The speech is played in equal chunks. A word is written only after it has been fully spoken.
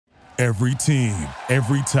Every team,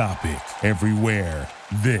 every topic, everywhere.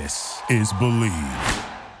 This is Believe.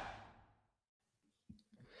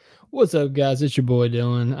 What's up, guys? It's your boy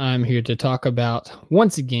Dylan. I'm here to talk about,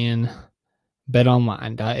 once again,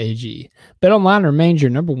 BetOnline.ag. BetOnline remains your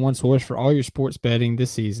number one source for all your sports betting this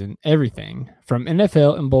season. Everything from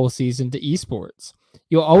NFL and bowl season to esports.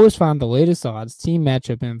 You'll always find the latest odds, team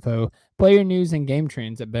matchup info, player news, and game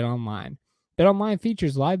trends at BetOnline. BetOnline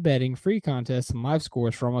features live betting, free contests, and live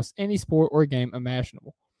scores for almost any sport or game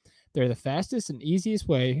imaginable. They're the fastest and easiest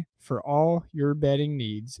way for all your betting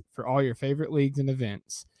needs for all your favorite leagues and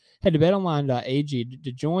events. Head to betonline.ag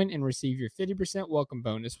to join and receive your 50% welcome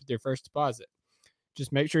bonus with your first deposit.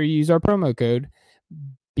 Just make sure you use our promo code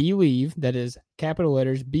BELIEVE, that is capital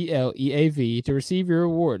letters BLEAV, to receive your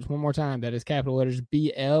rewards. One more time, that is capital letters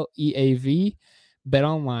BLEAV.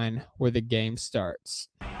 BetOnline, where the game starts.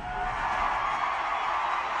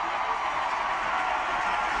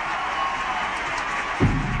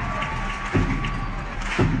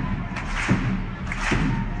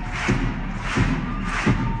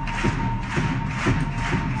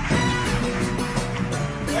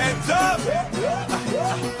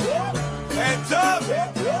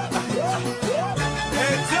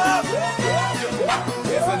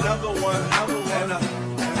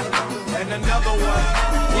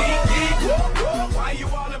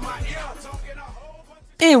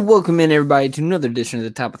 And welcome in, everybody, to another edition of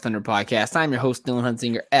the Top of Thunder podcast. I'm your host, Dylan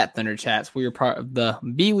Hunsinger at Thunder Chats. We are part of the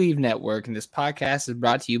Believe Network, and this podcast is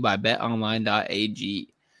brought to you by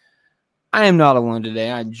BetOnline.ag. I am not alone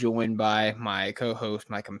today. I'm joined by my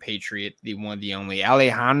co-host, my compatriot, the one, the only,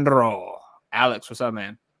 Alejandro. Alex, what's up,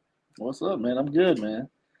 man? What's up, man? I'm good, man.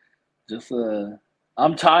 Just,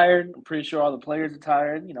 I'm tired. I'm pretty sure all the players are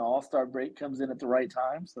tired. You know, All-Star break comes in at the right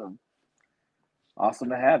time, so awesome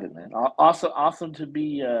to have it, man. Also, awesome to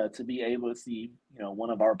be able to see, you know, one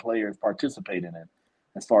of our players participate in it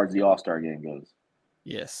as far as the All-Star game goes.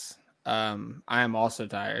 Yes. I am also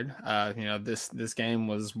tired. You know, this game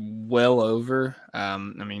was well over. I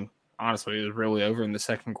mean, honestly, it was really over in the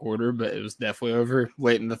second quarter, but it was definitely over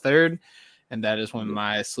late in the third. And that is when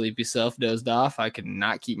my sleepy self dozed off. I could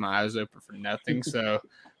not keep my eyes open for nothing. So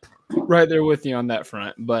right there with you on that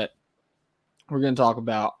front. But we're going to talk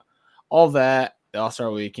about all that, the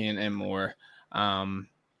All-Star weekend, and more right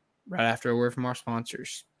after a word from our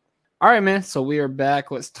sponsors. All right, man. So we are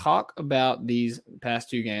back. Let's talk about these past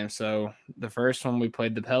two games. So the first one, we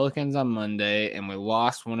played the Pelicans on Monday, and we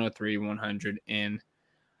lost 103-100 in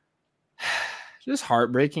just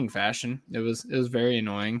heartbreaking fashion. It was very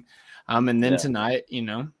annoying. And then tonight, you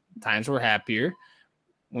know, times were happier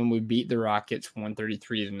when we beat the Rockets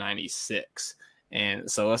 133-96.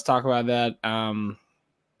 And so let's talk about that.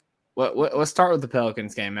 Let's start with the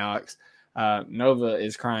Pelicans game, Alex. Nova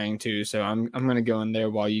is crying too, so I'm going to go in there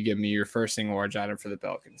while you give me your first single large item for the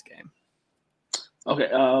Pelicans game. Okay,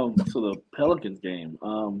 so the Pelicans game,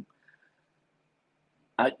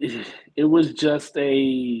 it was just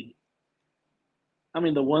the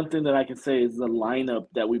one thing that I can say is the lineup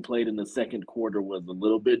that we played in the second quarter was a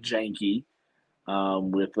little bit janky,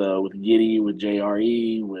 with Giddey, with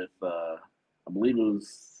JRE, with I believe it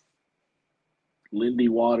was Lindy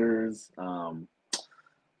Waters.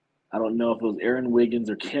 I don't know if it was Aaron Wiggins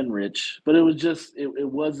or Kenrich, but it was just it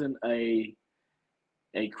wasn't a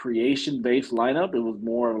creation-based lineup. It was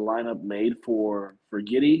more of a lineup made for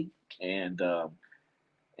Giddey, and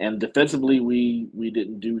defensively we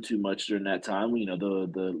didn't do too much during that time. You know,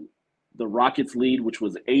 the Rockets lead, which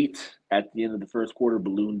was 8 at the end of the first quarter,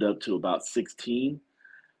 ballooned up to about 16,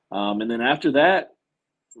 and then after that,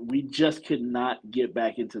 we just could not get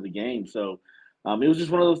back into the game. So. It was just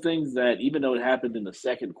one of those things that even though it happened in the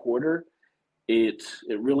second quarter, it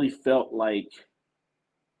really felt like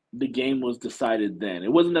the game was decided then.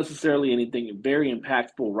 It wasn't necessarily anything very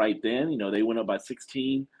impactful right then. You know, they went up by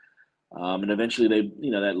 16, and eventually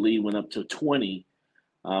that lead went up to 20.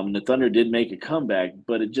 The Thunder did make a comeback,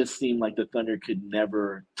 but it just seemed like the Thunder could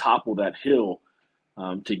never topple that hill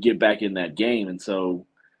to get back in that game. And so,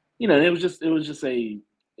 you know, it was just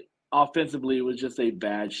offensively, it was just a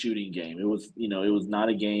bad shooting game. It was not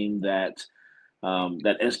a game that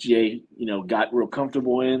SGA, got real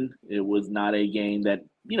comfortable in. It was not a game that,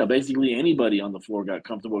 basically anybody on the floor got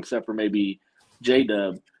comfortable except for maybe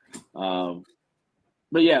J-Dub.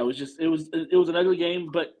 But yeah, it was an ugly game,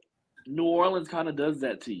 but New Orleans kind of does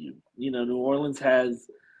that to you. You know, New Orleans has,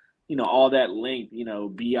 all that length,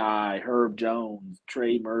 B.I., Herb Jones,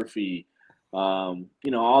 Trey Murphy,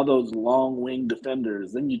 all those long wing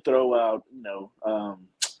defenders. Then you throw out,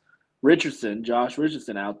 Josh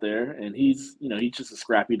Richardson out there, and he's just a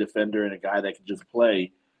scrappy defender and a guy that can just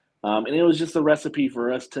play. And it was just a recipe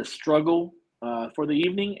for us to struggle for the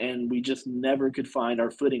evening, and we just never could find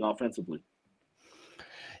our footing offensively.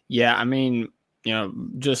 Yeah, I mean, I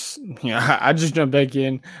just jumped back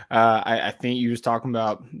in. I think you was talking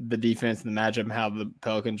about the defense and the matchup and how the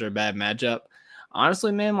Pelicans are a bad matchup.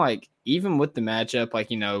 Honestly, man, like even with the matchup, like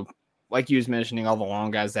like you was mentioning, all the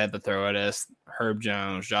long guys that had to throw at us: Herb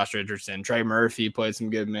Jones, Josh Richardson, Trey Murphy played some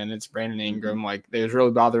good minutes, Brandon Ingram. Like they was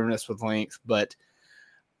really bothering us with length. But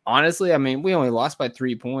honestly, I mean, we only lost by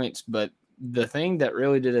 3 points. But the thing that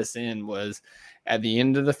really did us in was at the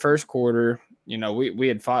end of the first quarter. We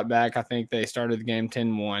had fought back. I think they started the game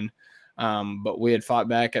 10-1, but we had fought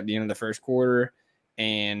back at the end of the first quarter.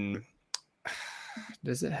 And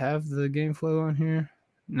does it have the game flow on here?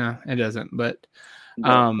 No, it doesn't. But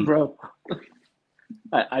bro,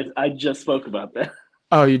 I just spoke about that.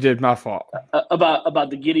 Oh, you did. My fault. About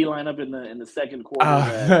the Giddey lineup in the second quarter.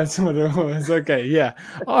 That's what it was. Okay, yeah,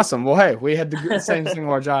 awesome. Well, hey, we had the same thing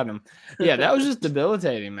large item. Yeah, that was just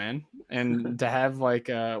debilitating, man. And to have like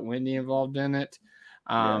Wendy involved in it,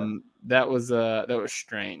 that was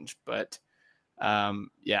strange. But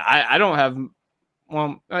I don't have.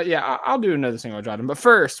 Well, I'll do another single item. But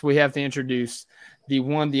first, we have to introduce the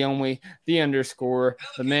one, the only, the underscore,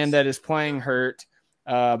 the man that is playing hurt.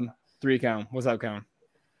 3-Cone. What's up, Cone?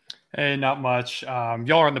 Hey, not much.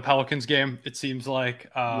 Y'all are in the Pelicans game, it seems like.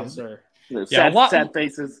 Yes, sir. Sad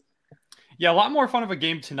faces. Yeah, a lot more fun of a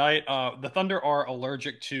game tonight. The Thunder are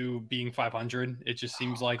allergic to being 500. It just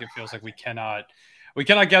seems like it feels like we cannot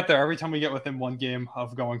get there. Every time we get within one game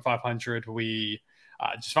of going 500, we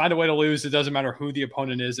just find a way to lose. It doesn't matter who the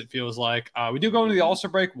opponent is. It feels like we do go into the All-Star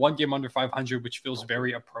break, one game under 500, which feels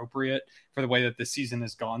very appropriate for the way that this season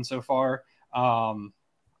has gone so far.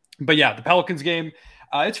 But yeah, the Pelicans game,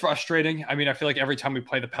 it's frustrating. I mean, I feel like every time we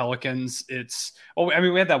play the Pelicans, we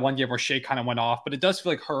had that one game where Shea kind of went off, but it does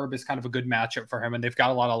feel like Herb is kind of a good matchup for him. And they've got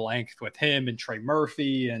a lot of length with him and Trey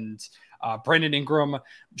Murphy and Brandon Ingram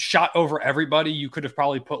shot over everybody. You could have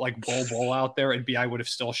probably put like Bol out there and BI would have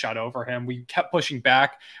still shot over him. We kept pushing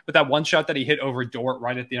back, but that one shot that he hit over Dort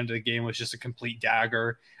right at the end of the game was just a complete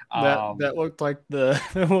dagger. That looked like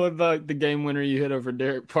the game winner you hit over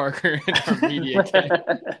Derek Parker in our media game.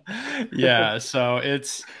 Yeah, so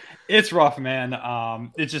it's rough, man.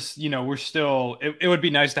 It's just, we're still it would be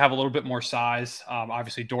nice to have a little bit more size.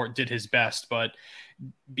 Obviously Dort did his best, but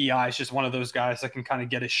BI is just one of those guys that can kind of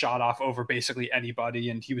get his shot off over basically anybody,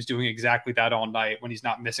 and he was doing exactly that all night when he's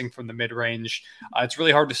not missing from the mid-range. It's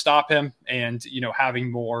really hard to stop him, and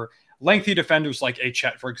having more lengthy defenders like a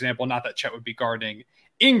Chet, for example, not that Chet would be guarding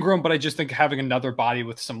Ingram, but I just think having another body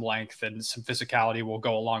with some length and some physicality will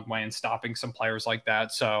go a long way in stopping some players like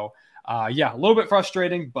that. So a little bit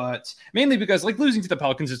frustrating, but mainly because like losing to the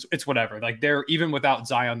Pelicans, it's whatever. Like they're, even without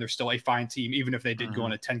Zion, they're still a fine team, even if they did go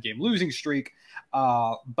on a 10-game losing streak.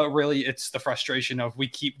 But really it's the frustration of we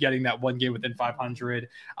keep getting that one game within 500.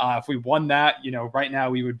 If we won that, right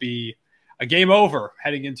now we would be a game over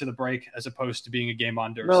heading into the break as opposed to being a game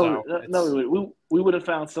under. We would have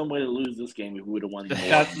found some way to lose this game if we would have won.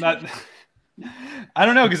 I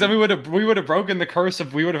don't know, because then we would have broken the curse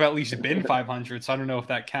of we would have at least been 500. So I don't know if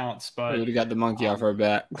that counts, but we would have got the monkey off our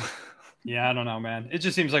back. Yeah, I don't know, man. It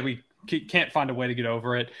just seems like we can't find a way to get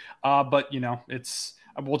over it. But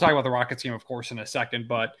we'll talk about the Rockets game, of course, in a second.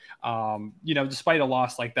 But, despite a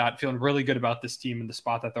loss like that, feeling really good about this team and the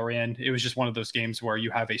spot that they're in. It was just one of those games where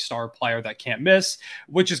you have a star player that can't miss,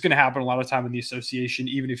 which is going to happen a lot of time in the association.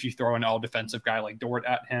 Even if you throw an all-defensive guy like Dort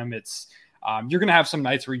at him, it's you're going to have some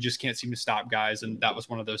nights where you just can't seem to stop guys, and that was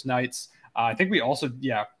one of those nights. I think we also, who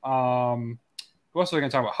else are we going to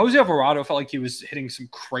talk about? Jose Alvarado felt like he was hitting some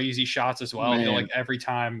crazy shots as well. I feel like every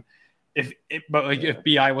time – if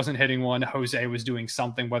BI wasn't hitting one, Jose was doing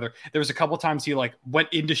something. Whether there was a couple times he like went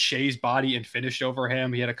into Shea's body and finished over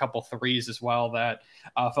him. He had a couple threes as well that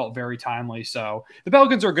felt very timely. So the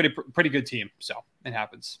Pelicans are a pretty good team. So it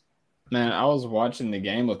happens. Man, I was watching the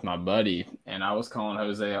game with my buddy, and I was calling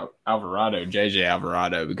Jose Alvarado JJ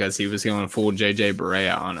Alvarado because he was going full JJ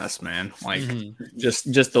Barea on us, man. Like just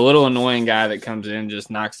the little annoying guy that comes in and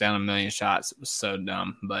just knocks down a million shots. It was so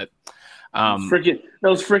dumb, but.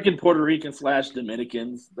 Those freaking Puerto Rican /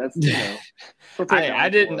 Dominicans. That's I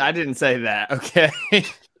didn't say that. Okay,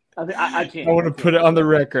 I can't. I want to put it on the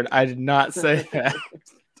record. I did not say that.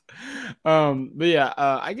 But yeah,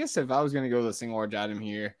 I guess if I was going to go with a single large item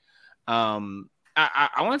here, I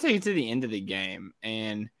want to take it to the end of the game,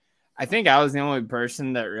 and I think I was the only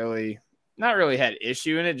person that not really had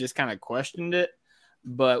issue in it, just kind of questioned it.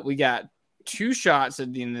 But we got 2 shots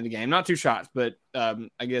at the end of the game, not 2 shots, but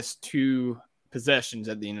I guess 2 possessions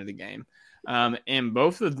at the end of the game. And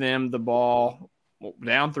both of them, the ball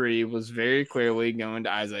down 3 was very clearly going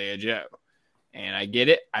to Isaiah Joe. And I get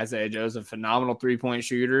it. Isaiah Joe's a phenomenal 3-point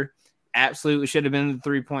shooter. Absolutely should have been in the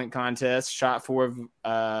 3-point contest. Shot 4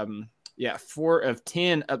 of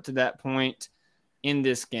 10 up to that point in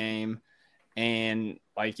this game. And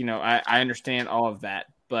I understand all of that.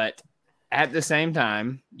 But at the same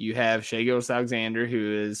time, you have Shai Gilgeous-Alexander,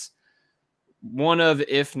 who is one of,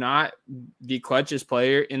 if not the clutchest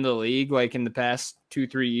player in the league, like in the past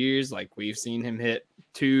 2-3 years. Like we've seen him hit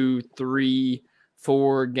 2, 3,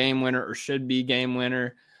 4 game winner or should be game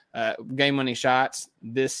winning shots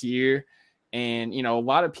this year. And, a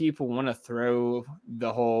lot of people want to throw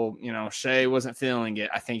the whole, Shai wasn't feeling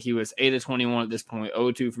it. I think he was 8 of 21 at this point,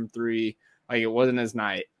 0-2 from 3. Like it wasn't his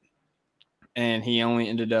night. And he only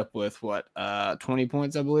ended up with 20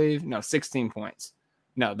 points, I believe. No, 16 points.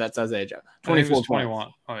 No, that's Isaiah Joe. 24 points.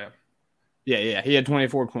 21. Oh, yeah. Yeah. He had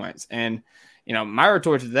 24 points. And, my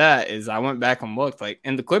retort to that is I went back and looked. Like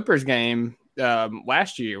in the Clippers game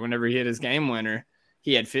last year, whenever he hit his game winner,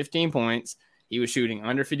 he had 15 points. He was shooting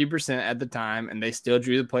under 50% at the time, and they still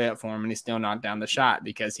drew the play up for him, and he still knocked down the shot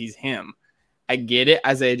because he's him. I get it.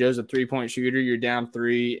 Isaiah Joe's a 3-point shooter. You're down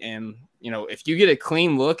 3, and, if you get a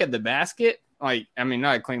clean look at the basket, not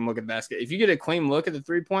a clean look at the basket. If you get a clean look at the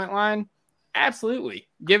 3-point line, absolutely.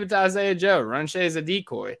 Give it to Isaiah Joe. Run Shai as a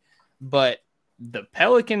decoy. But the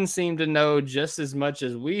Pelicans seem to know just as much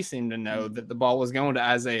as we seem to know that the ball was going to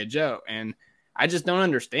Isaiah Joe. And I just don't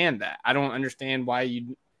understand that. I don't understand why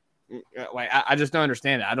you I just don't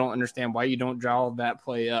understand it. I don't understand why you don't draw that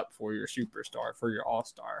play up for your superstar, for your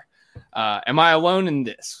all-star. Am I alone in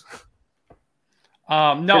this?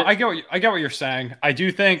 No, I get what you're saying. I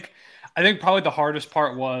think probably the hardest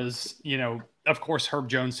part was, of course, Herb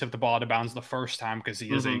Jones tipped the ball out of bounds the first time because he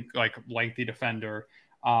is a lengthy defender.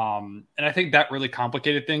 And I think that really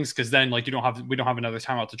complicated things because then we don't have another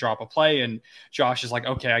timeout to drop a play. And Josh is like,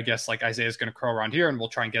 okay, I guess Isaiah's going to curl around here and we'll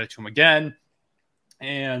try and get it to him again.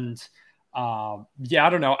 And I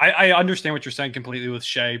don't know. I understand what you're saying completely with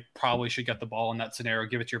Shai. Probably should get the ball in that scenario,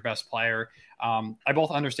 give it to your best player. I both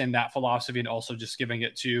understand that philosophy and also just giving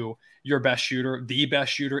it to your best shooter, the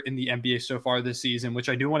best shooter in the NBA so far this season, which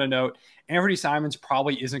I do want to note. Anthony Simons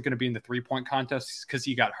probably isn't going to be in the 3-point contest because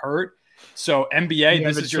he got hurt. So NBA,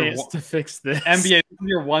 this is your chance to fix this. NBA, this is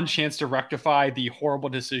your one chance to rectify the horrible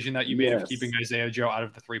decision that you made of keeping Isaiah Joe out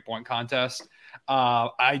of the 3-point contest.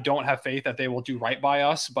 I don't have faith that they will do right by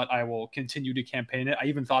us, but I will continue to campaign it. I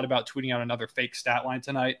even thought about tweeting out another fake stat line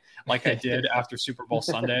tonight, like I did after Super Bowl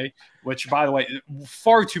Sunday, which, by the way,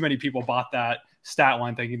 far too many people bought that stat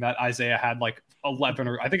line thinking that Isaiah had 11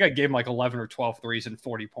 or I think I gave him 11 or 12 threes and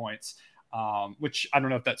 40 points, which I don't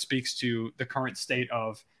know if that speaks to the current state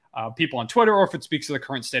of people on Twitter or if it speaks to the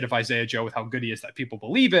current state of Isaiah Joe with how good he is that people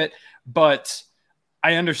believe it. But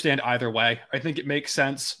I understand either way. I think it makes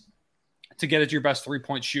sense to get it to your best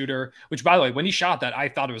 3-point shooter, which, by the way, when he shot that, I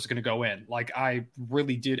thought it was going to go in. I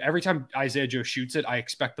really did. Every time Isaiah Joe shoots it, I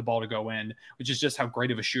expect the ball to go in, which is just how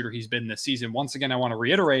great of a shooter he's been this season. Once again, I want to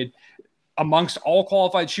reiterate, amongst all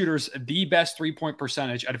qualified shooters, the best 3-point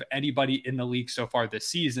percentage out of anybody in the league so far this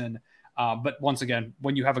season. But once again,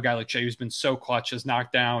 when you have a guy like Shai who's been so clutch, has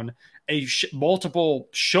knocked down multiple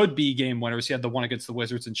should-be game winners. He had the one against the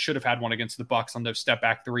Wizards and should have had one against the Bucks on those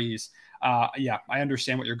step-back threes. I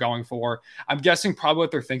understand what you're going for. I'm guessing probably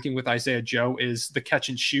what they're thinking with Isaiah Joe is the catch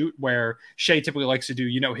and shoot, where Shai typically likes to do,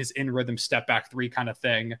 his in-rhythm step-back three kind of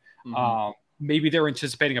thing. Mm-hmm. Maybe they're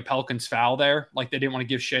anticipating a Pelicans foul there. They didn't want to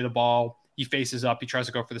give Shai the ball. He faces up. He tries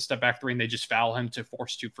to go for the step-back three, and they just foul him to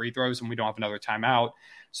force 2 free throws, and we don't have another timeout.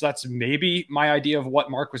 So that's maybe my idea of what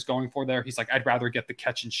Mark was going for there. He's like, I'd rather get the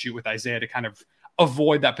catch and shoot with Isaiah to kind of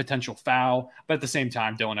avoid that potential foul. But at the same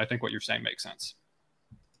time, Dylan, I think what you're saying makes sense.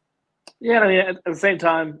 Yeah, at the same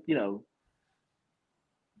time,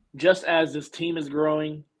 just as this team is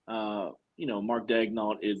growing, Mark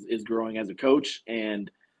Daigneault is growing as a coach, and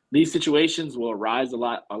these situations will arise a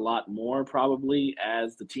lot more probably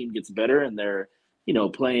as the team gets better and they're,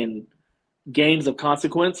 playing games of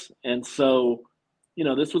consequence. And so,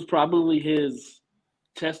 this was probably his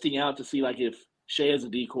testing out to see if Shai as a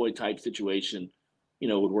decoy type situation,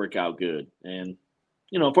 would work out good. And,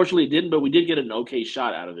 unfortunately it didn't, but we did get an okay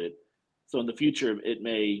shot out of it. So in the future, it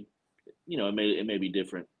may be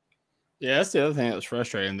different. Yeah, that's the other thing that was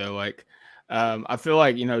frustrating though. I feel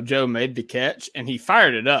like, Joe made the catch and he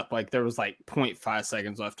fired it up. There was 0.5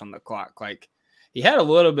 seconds left on the clock. He had a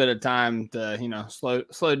little bit of time to,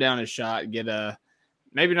 slow down his shot, get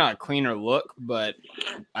maybe not a cleaner look, but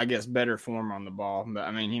I guess better form on the ball. But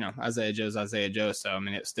Isaiah Joe's Isaiah Joe. So,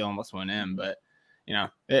 it still almost went in, but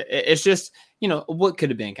it's just, what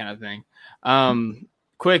could have been kind of thing.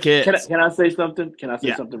 quick hits. Can I say something? Can I say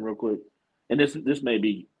Yeah. something real quick? And this may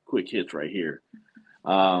be quick hits right here.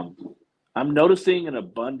 I'm noticing an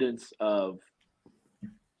abundance of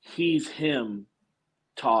he's him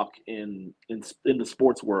talk in the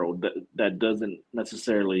sports world that doesn't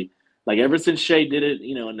necessarily, like, ever since Shea did it,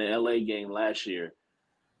 in the LA game last year,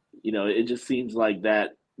 it just seems like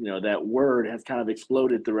that, that word has kind of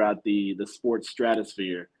exploded throughout the sports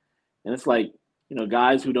stratosphere. And it's like,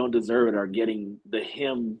 guys who don't deserve it are getting the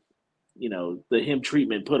him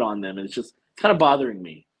treatment put on them. And it's kind of bothering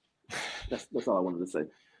me. That's all I wanted to say.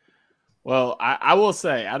 Well, I will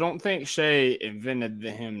say, I don't think Shea invented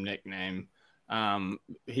the him nickname.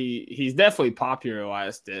 He's definitely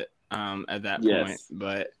popularized it at that point.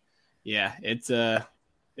 But yeah, it's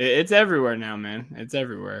everywhere now, man. It's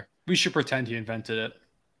everywhere. We should pretend he invented it.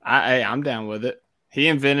 I'm down with it. He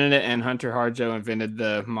invented it, and Hunter Harjo invented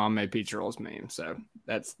the Mom Made Pizza Rolls meme. So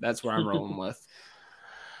that's where I'm rolling with.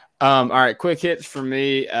 All right, quick hits for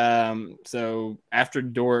me. So after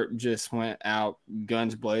Dort just went out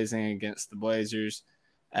guns blazing against the Blazers,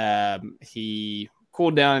 he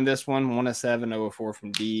cooled down in this one, 1 of 7, 0 of 4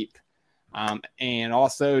 from deep. And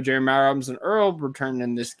also Jeremiah Robinson-Earl returned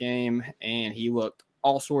in this game, and he looked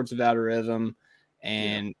all sorts of out of rhythm,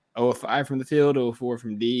 and 0 of 5 from the field, 0 of 4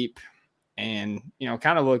 from deep, and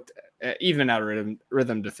kind of looked even out of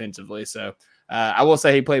rhythm defensively. So I will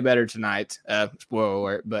say he played better tonight. Spoiler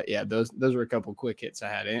alert, but yeah, those were a couple quick hits I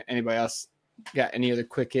had. Anybody else got any other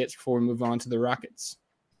quick hits before we move on to the Rockets?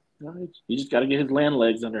 No, you just got to get his land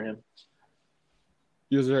legs under him.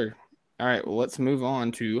 Yes, sir. All right, well, let's move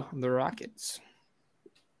on to the Rockets.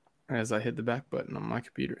 As I hit the back button on my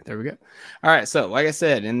computer. There we go. All right, so like I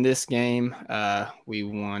said, in this game, we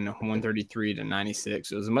won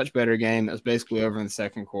 133-96. It was a much better game. It was basically over in the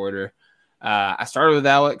second quarter. I started with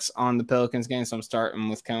Alex on the Pelicans game, so I'm starting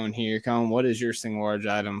with Cone here. Cone, what is your single large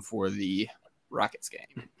item for the Rockets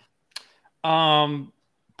game?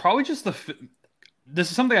 Probably just this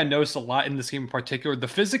is something I noticed a lot in this game in particular. The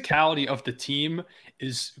physicality of the team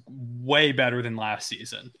is way better than last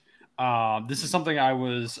season. This is something I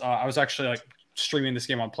was actually like streaming this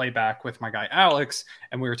game on playback with my guy Alex,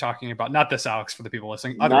 and we were talking about, not this Alex for the people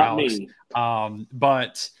listening, other Not Alex. me.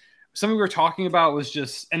 But something we were talking about was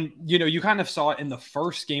just, and you kind of saw it in the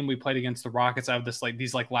first game we played against the Rockets out of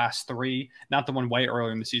these last three, not the one way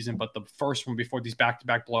earlier in the season, but the first one before these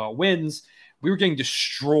back-to-back blowout wins. We were getting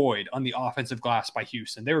destroyed on the offensive glass by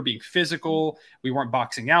Houston. They were being physical. We weren't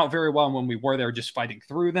boxing out very well. And when we were, they were just fighting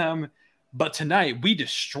through them. But tonight, we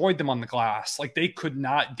destroyed them on the glass. Like, they could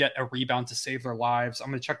not get a rebound to save their lives. I'm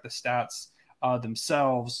going to check the stats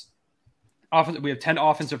themselves. We have 10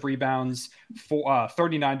 offensive rebounds,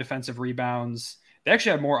 39 defensive rebounds. They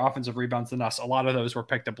actually had more offensive rebounds than us. A lot of those were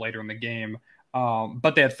picked up later in the game.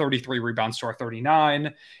 But they had 33 rebounds to our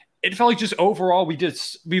 39. It felt like just overall,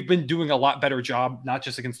 we've been doing a lot better job, not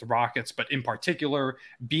just against the Rockets, but in particular,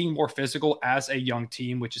 being more physical as a young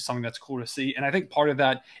team, which is something that's cool to see. And I think part of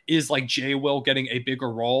that is like Jay Will getting a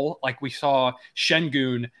bigger role. Like we saw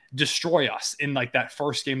Şengün destroy us in like that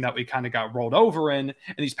first game that we kind of got rolled over in.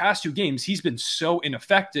 And these past two games, he's been so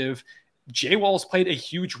ineffective. Jay Wall's played a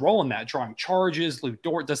huge role in that, drawing charges. Luke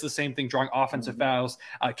Dort does the same thing, drawing offensive fouls.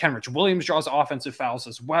 Kenrich Williams draws offensive fouls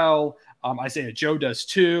as well. Isaiah Joe does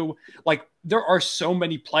too. Like, there are so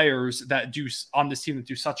many players that do on this team that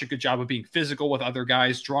do such a good job of being physical with other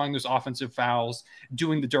guys, drawing those offensive fouls,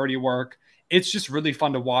 doing the dirty work. It's just really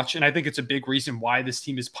fun to watch. And I think it's a big reason why this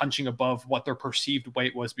team is punching above what their perceived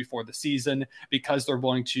weight was before the season, because they're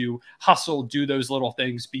willing to hustle, do those little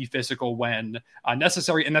things, be physical when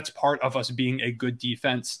necessary. And that's part of us being a good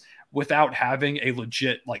defense without having a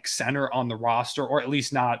legit like center on the roster, or at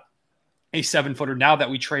least not a 7-footer. Now that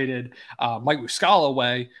we traded Mike Muscala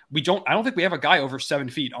away, I don't think we have a guy over 7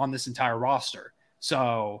 feet on this entire roster.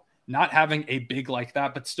 So not having a big like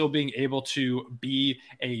that, but still being able to be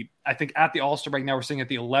I think at the All-Star break now, we're sitting at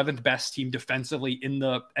the 11th best team defensively in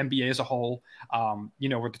the NBA as a whole. We're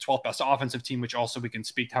the 12th best offensive team, which also we can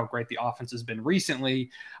speak to how great the offense has been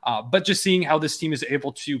recently. But just seeing how this team is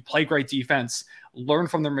able to play great defense, learn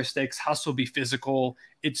from their mistakes, hustle, be physical.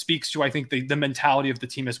 It speaks to, I think, the mentality of the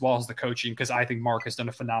team as well as the coaching, because I think Mark has done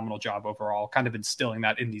a phenomenal job overall, kind of instilling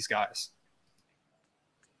that in these guys.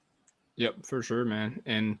 Yep, for sure, man.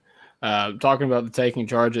 And talking about the taking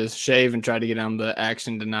charges, Shave and tried to get on the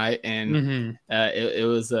action tonight, and it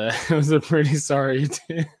was a pretty sorry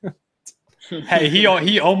team. Hey,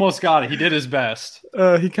 he almost got it. He did his best.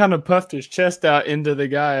 He kind of puffed his chest out into the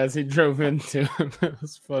guy as he drove into him. It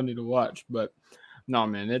was funny to watch, but no,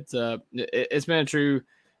 man, it's been a true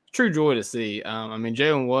joy to see. I mean,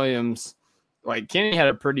 Jalen Williams like Kenny had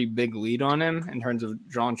a pretty big lead on him in terms of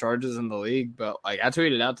drawn charges in the league. But like I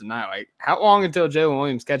tweeted out tonight, like how long until Jalen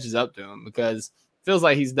Williams catches up to him? Because it feels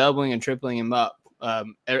like he's doubling and tripling him up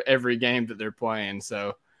every game that they're playing.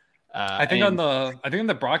 So I think on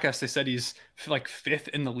the broadcast they said he's like 5th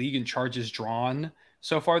in the league in charges drawn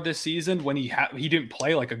so far this season, when he didn't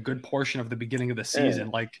play like a good portion of the beginning of the season.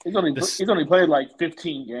 Yeah. Like he's only played like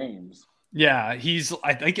 15 games. Yeah, I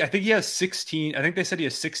think he has 16. I think they said he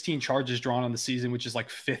has 16 charges drawn on the season, which is like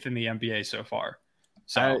 5th in the NBA so far.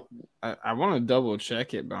 So I want to double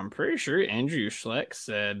check it, but I'm pretty sure Andrew Schleck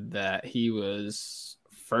said that he was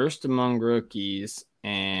 1st among rookies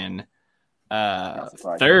and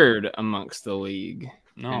 3rd amongst the league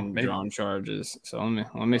in drawn charges. So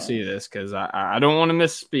let me see this, because I don't want to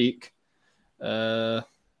misspeak.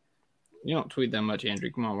 You don't tweet that much,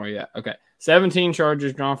 Andrew. Come on, where you at? Okay. 17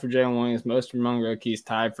 charges drawn for Jalen Williams, most among rookies,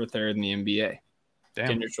 tied for 3rd in the NBA. Damn.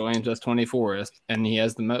 Kendrick Williams has 24, and he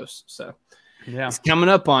has the most. So yeah, it's coming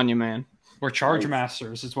up on you, man. We're charge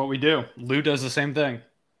masters. It's what we do. Lou does the same thing.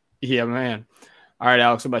 Yeah, man. All right,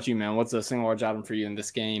 Alex, what about you, man? What's the single large item for you in this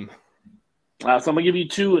game? So I'm gonna give you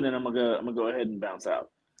 2, and then I'm gonna go ahead and bounce out.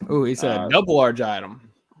 Oh, he said double large item.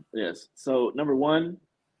 Yes. So number 1,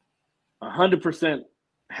 100%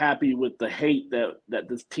 happy with the hate that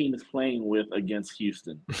this team is playing with against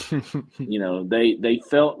Houston. You know, they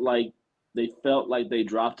felt like they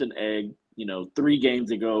dropped an egg, 3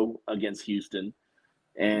 games ago against Houston.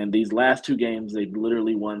 And these last 2 games, they've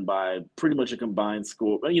literally won by pretty much a combined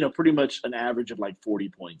score, pretty much an average of like 40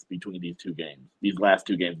 points between these 2 games, these last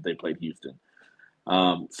 2 games they played Houston.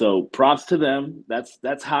 So props to them.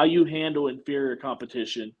 That's how you handle inferior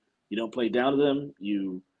competition. You don't play down to them.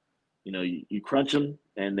 You crunch them,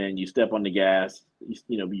 and then you step on the gas.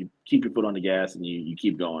 You keep your foot on the gas, and you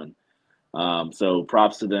keep going. So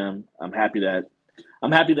props to them. I'm happy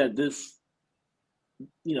that this,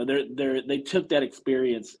 they took that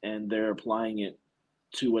experience and they're applying it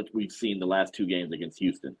to what we've seen the last 2 games against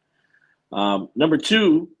Houston. Number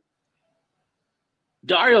 2,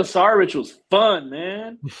 Dario Saric was fun,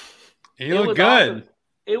 man. He looked good. Awesome.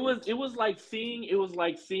 It was like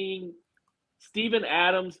seeing Steven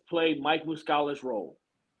Adams play Mike Muscala's role.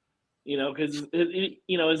 Because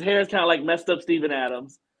his hair is kind of like messed up Steven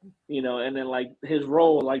Adams, and then like his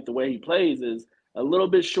role, like the way he plays, is a little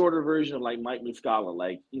bit shorter version of like Mike Muscala.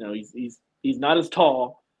 Like, he's not as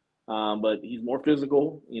tall, but he's more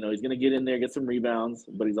physical. He's going to get in there, get some rebounds,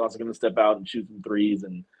 but he's also going to step out and shoot some threes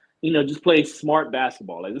and, just play smart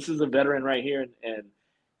basketball. Like, this is a veteran right here. And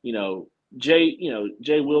Jay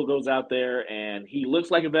Will goes out there and he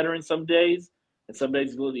looks like a veteran some days, and some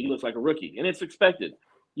days he looks like a rookie, and it's expected.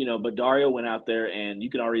 But Dario went out there, and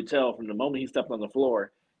you can already tell from the moment he stepped on the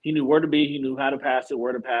floor, he knew where to be, he knew how to pass it,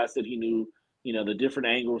 where to pass it, he knew the different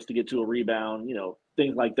angles to get to a rebound,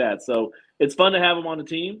 things like that. So it's fun to have him on the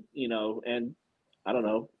team, and I don't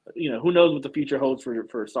know, who knows what the future holds for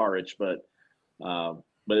Saric, but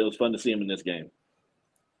it was fun to see him in this game.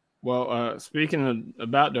 Well, speaking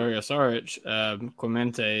about Dario Saric,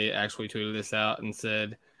 Clemente actually tweeted this out and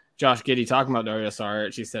said, Josh Giddey talking about Dario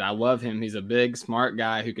Saric, he said, "I love him. He's a big, smart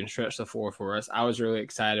guy who can stretch the floor for us. I was really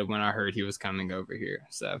excited when I heard he was coming over here."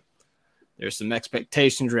 So there's some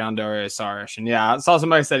expectations around Dario Saric. And yeah, I saw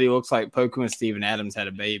somebody said he looks like Poku and Steven Adams had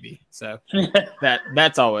a baby. So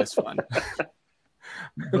that's always fun.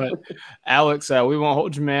 But Alex, we won't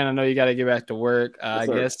hold you, man. I know you got to get back to work. I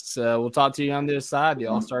guess we'll talk to you on the other side. The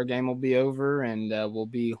All-Star game will be over, and we'll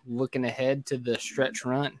be looking ahead to the stretch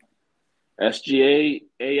run. SGA,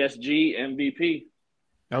 ASG, MVP.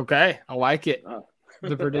 Okay, I like it.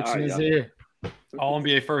 The prediction is here. All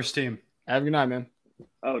NBA first team. Have a good night, man.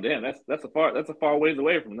 Oh, damn, that's a far ways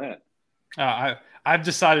away from that. I've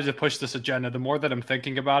decided to push this agenda. The more that I'm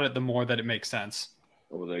thinking about it, the more that it makes sense.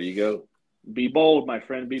 Oh, there you go. Be bold, my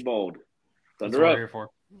friend. Be bold. Thunder up. Here for.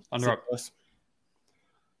 Thunder up.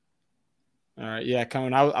 All right, yeah,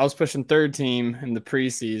 Cohen. I was pushing 3rd team in the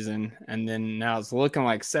preseason, and then now it's looking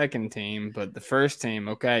like 2nd team. But the 1st team,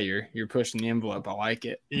 okay, you're pushing the envelope. I like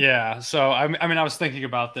it. Yeah. So I was thinking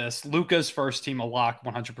about this. Luka's 1st team a lock,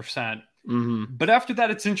 100%. Mm-hmm. But after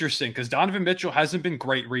that, it's interesting because Donovan Mitchell hasn't been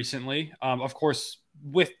great recently. Of course,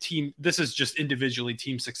 with team, this is just individually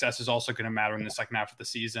team success is also going to matter in the second half of the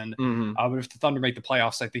season. Mm-hmm. But if the Thunder make the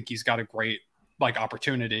playoffs, I think he's got a great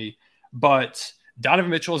opportunity. But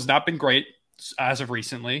Donovan Mitchell has not been great as of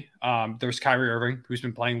recently. There's Kyrie Irving, who's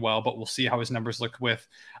been playing well, but we'll see how his numbers look with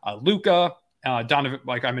Luka. Donovan,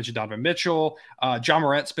 like I mentioned, Donovan Mitchell. John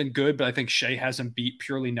Morant's been good, but I think Shea hasn't beat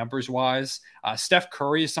purely numbers-wise. Steph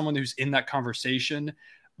Curry is someone who's in that conversation,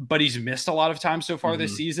 but he's missed a lot of time so far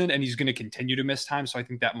this Mhm. season, and he's going to continue to miss time. So I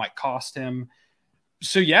think that might cost him.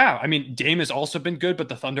 So yeah, I mean, Dame has also been good, but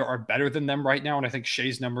the Thunder are better than them right now, and I think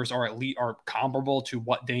Shea's numbers are comparable to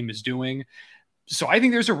what Dame is doing. So I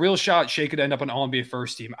think there's a real shot Shea could end up an All-NBA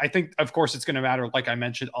first team. I think, of course, it's going to matter, like I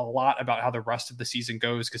mentioned, a lot about how the rest of the season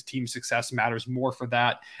goes, because team success matters more for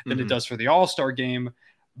that than it does for the All-Star game.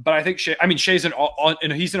 But I think Shea's he's an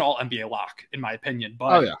All-NBA lock, in my opinion.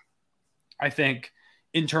 But I think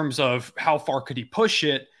in terms of how far could he push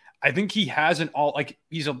it, I think he has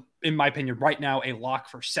in my opinion, right now, a lock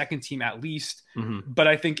for second team at least. But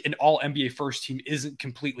I think an all NBA first team isn't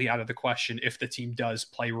completely out of the question if the team does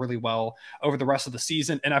play really well over the rest of the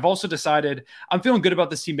season. And I've also decided I'm feeling good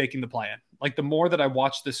about this team making the play-in. Like, the more that I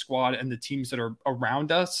watch this squad and the teams that are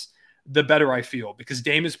around us, the better I feel, because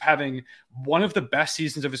Dame is having one of the best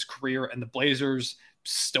seasons of his career, and the Blazers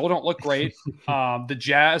still don't look great. The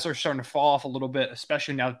Jazz are starting to fall off a little bit,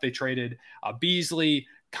 especially now that they traded Beasley,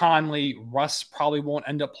 Conley. Russ probably won't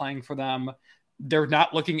end up playing for them. They're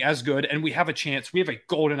not looking as good, and we have a chance. We have a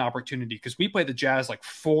golden opportunity, because we played the Jazz like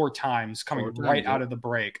 4 times coming right out of the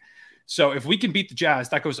break. So if we can beat the Jazz,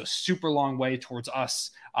 that goes a super long way towards us.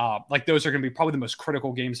 Like, those are going to be probably the most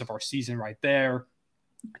critical games of our season right there.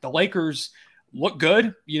 The Lakers look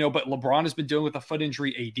good, but LeBron has been dealing with a foot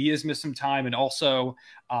injury. AD has missed some time. And also,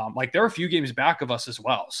 they're a few games back of us as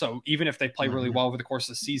well. So even if they play really well over the course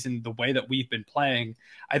of the season, the way that we've been playing,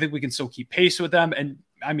 I think we can still keep pace with them. And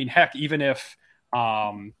I mean, heck, even if,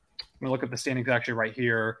 I'm going to look at the standings actually right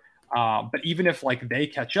here. But even if they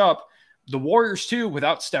catch up, the Warriors too,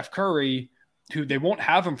 without Steph Curry, who they won't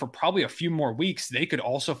have him for probably a few more weeks, they could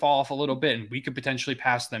also fall off a little bit, and we could potentially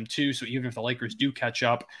pass them too. So even if the Lakers do catch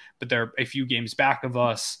up, but they're a few games back of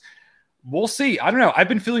us, we'll see. I don't know. I've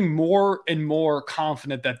been feeling more and more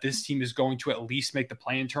confident that this team is going to at least make the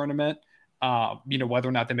play-in tournament. Whether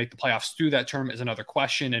or not they make the playoffs through that tournament is another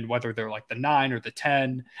question, and whether they're like the 9 or the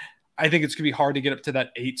 10. I think it's going to be hard to get up to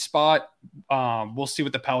that 8 spot. We'll see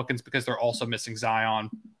with the Pelicans, because they're also missing Zion.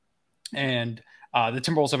 And the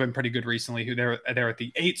Timberwolves have been pretty good recently, they're at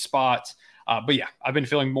the 8 spot. But yeah, I've been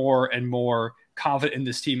feeling more and more confident in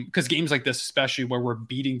this team, because games like this, especially where we're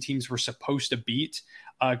beating teams we're supposed to beat,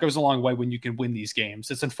 goes a long way when you can win these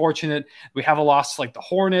games. It's unfortunate we have a loss like the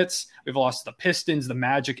Hornets, we've lost the Pistons, the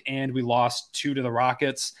Magic, and we lost 2 to the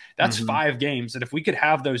Rockets. That's 5 games. And if we could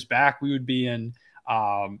have those back, we would be in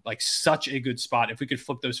such a good spot. If we could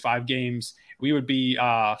flip those 5 games, we would be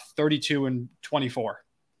 32-24.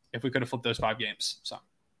 If we could have flipped those 5 games. So,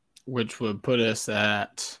 which would put us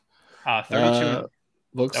at 32.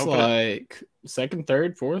 Looks like second,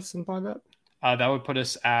 third, fourth, something like that. That would put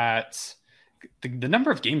us at the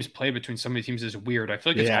number of games played between so many teams is weird. I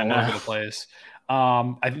feel like it's all over the place.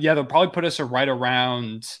 They'll probably put us right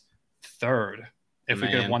around third if we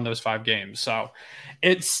could have won those 5 games. So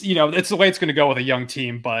it's, it's the way it's going to go with a young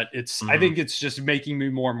team, but I think it's just making me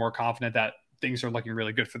more and more confident that things are looking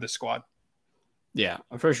really good for this squad. Yeah,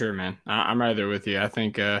 for sure, man. I'm right there with you. I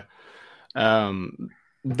think Dolan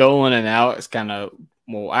and Alex kind of,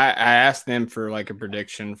 I asked them for a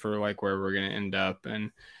prediction for where we're going to end up,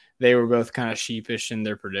 and they were both kind of sheepish in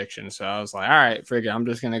their predictions. So I was like, all right, figure I'm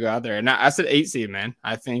just going to go out there. And I said 8 seed, man.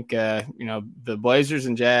 I think, the Blazers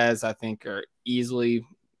and Jazz, I think, are easily,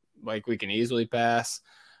 we can easily pass.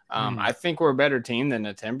 I think we're a better team than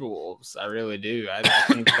the Timberwolves. I really do. I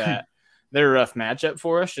think that they're a rough matchup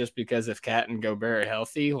for us, just because if Cat and Gobert are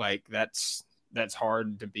healthy, that's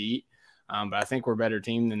hard to beat. But I think we're a better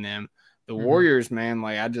team than them. The Warriors, man,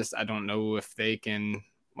 I don't know if they can,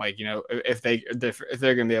 if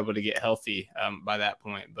they're going to be able to get healthy by that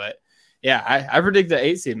point. But yeah, I predict the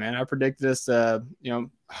 8 seed, man. I predict this,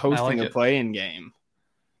 hosting a play-in game.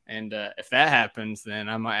 And if that happens, then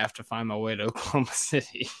I might have to find my way to Oklahoma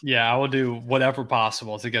City. Yeah, I will do whatever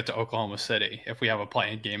possible to get to Oklahoma City if we have a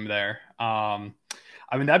play-in game there.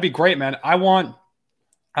 That'd be great, man. I want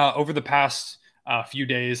over the past few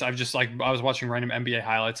days, I was watching random NBA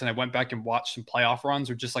highlights, and I went back and watched some playoff runs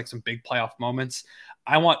or just some big playoff moments.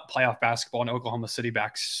 I want playoff basketball in Oklahoma City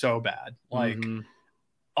back so bad.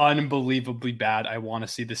 Unbelievably bad. I want to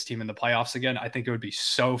see this team in the playoffs again. I think it would be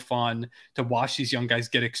so fun to watch these young guys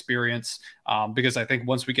get experience, because I think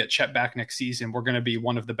once we get Chet back next season, we're going to be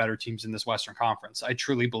one of the better teams in this Western Conference. I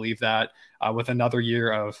truly believe that, with another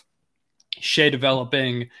year of Shea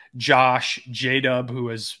developing, Josh, J-Dub, who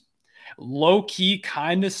has low-key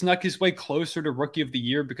kind of snuck his way closer to Rookie of the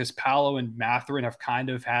Year, because Paolo and Mathurin have kind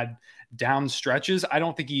of had down stretches. I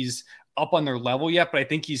don't think he's up on their level yet, but I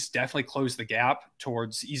think he's definitely closed the gap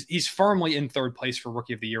towards he's firmly in 3rd place for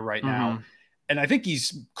Rookie of the Year right now. And I think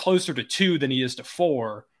he's closer to 2 than he is to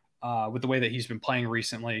 4. with the way that he's been playing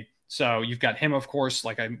recently. So you've got him, of course,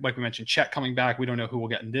 like we mentioned, Chet coming back. We don't know who we'll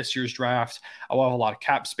get in this year's draft. I'll have a lot of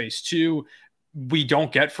cap space too. We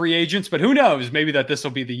don't get free agents, but who knows? Maybe that this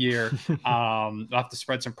will be the year. I'll have to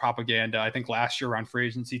spread some propaganda. I think last year around free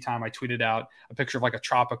agency time, I tweeted out a picture of like a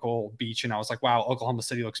tropical beach, and I was like, wow, Oklahoma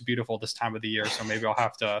City looks beautiful this time of the year. So maybe I'll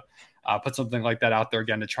have to put something like that out there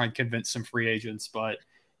again to try and convince some free agents. But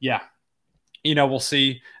yeah, we'll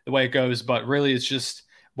see the way it goes. But really, it's just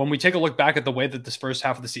when we take a look back at the way that this first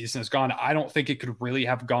half of the season has gone, I don't think it could really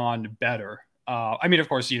have gone better. I mean, of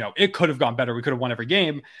course, it could have gone better. We could have won every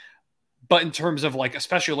game. But in terms of like,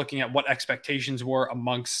 especially looking at what expectations were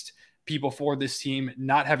amongst people for this team,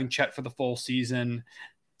 not having Chet for the full season,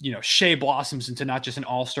 Shea blossoms into not just an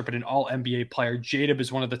all-star, but an all NBA player. J-Dub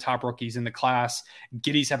is one of the top rookies in the class.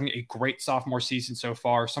 Giddey's having a great sophomore season so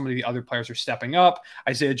far. Some of the other players are stepping up.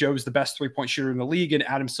 Isaiah Joe is the best three-point shooter in the league. And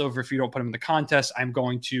Adam Silver, if you don't put him in the contest, I'm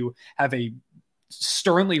going to have a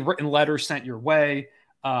sternly written letter sent your way.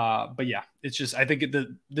 But yeah, it's just, I think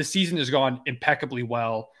the season has gone impeccably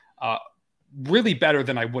well. Really better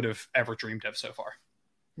than I would have ever dreamed of so far.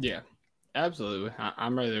 Yeah, absolutely.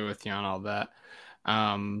 I'm right there with you on all that.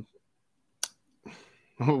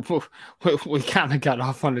 We kind of got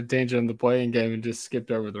off on a tangent on the playing game and just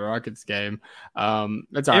skipped over the Rockets game.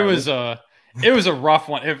 That's all right. It was a rough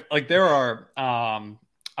one. I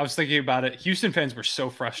was thinking about it. Houston fans were so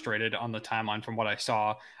frustrated on the timeline from what I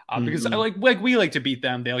saw because we like to beat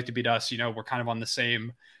them. They like to beat us. We're kind of on the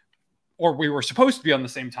same, or we were supposed to be on the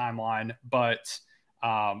same timeline, but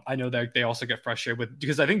I know that they also get frustrated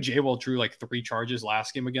because I think J-Will drew like 3 charges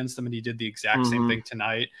last game against them, and he did the exact same thing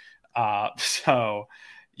tonight. So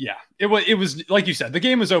yeah, it was like you said, the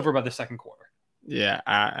game was over by the second quarter. Yeah,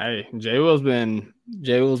 J-Will's been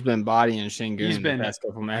bodying Şengün in the past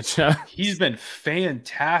couple matchups. He's been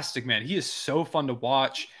fantastic, man. He is so fun to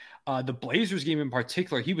watch. The Blazers game in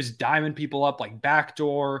particular, he was diming people up like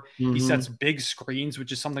backdoor. He sets big screens,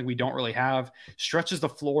 which is something we don't really have. Stretches the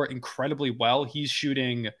floor incredibly well. He was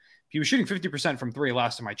shooting 50% from 3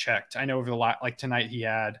 last time I checked. I know over the tonight he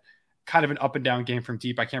had kind of an up and down game from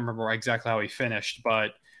deep. I can't remember exactly how he finished,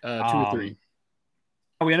 but 2 or 3.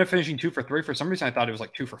 We ended up finishing 2 for 3. For some reason, I thought it was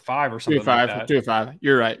like 2 for 5 or something. 2 for 5.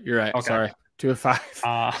 You're right. Okay. Sorry. 2 of 5.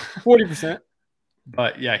 40%.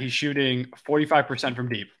 But yeah, he's shooting 45% from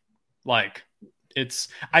deep. Like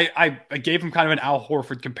I gave him kind of an Al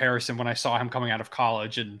Horford comparison when I saw him coming out of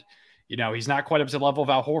college, and he's not quite up to the level of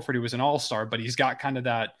Al Horford, who was an all-star, but he's got kind of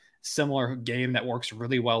that similar game that works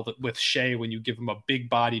really well with Shea when you give him a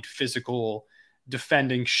big-bodied, physical,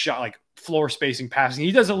 defending shot, like floor spacing, passing.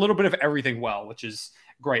 He does a little bit of everything well, which is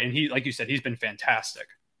great. And he, like you said, he's been fantastic.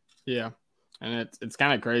 Yeah. And it's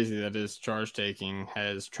kind of crazy that his charge taking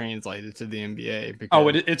has translated to the NBA.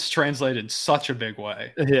 Because, it's translated in such a big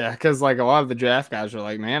way. Yeah, because like a lot of the draft guys are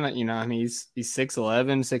like, man, I mean, he's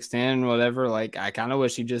 6'11", 6'10", whatever. Like, I kind of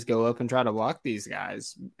wish he'd just go up and try to block these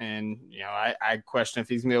guys. And I question if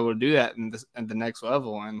he's gonna be able to do that at the next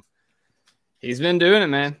level. And he's been doing it,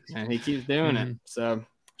 man, and he keeps doing it. So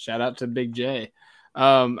shout out to Big J.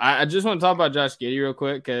 I just want to talk about Josh Giddey real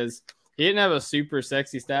quick because he didn't have a super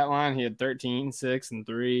sexy stat line. He had 13, 6, and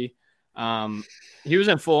 3. He was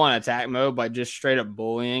in full-on attack mode by just straight up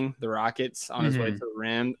bullying the Rockets on his way to the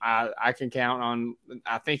rim. I can count on –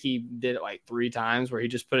 I think he did it like 3 times where he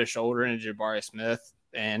just put his shoulder into Jabari Smith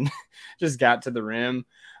and just got to the rim.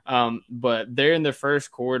 But there in the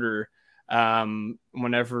first quarter,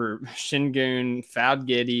 whenever Şengün fouled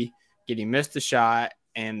Giddey missed the shot,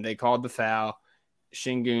 and they called the foul.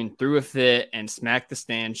 Şengün threw a fit and smacked the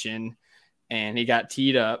stanchion, and he got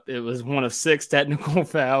teed up. It was one of 6 technical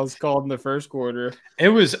fouls called in the first quarter. It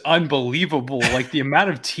was unbelievable. Like the amount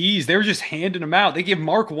of tees, they were just handing them out. They gave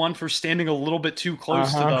Mark 1 for standing a little bit too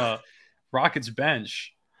close to the Rockets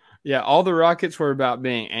bench. Yeah, all the Rockets were about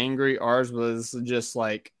being angry. Ours was just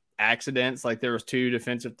like accidents. Like there was 2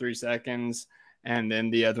 defensive 3 seconds, and then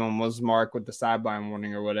the other one was Mark with the sideline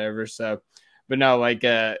warning or whatever. So, but no, like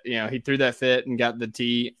he threw that fit and got the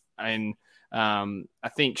tee, and I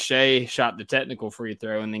think Shea shot the technical free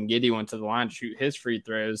throw, and then Giddey went to the line to shoot his free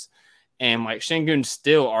throws. And like Şengün's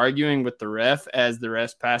still arguing with the ref as the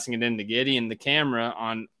ref's passing it into Giddey, and the camera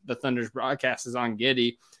on the Thunder's broadcast is on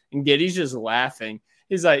Giddey, and Giddey's just laughing.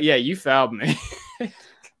 He's like, "Yeah, you fouled me."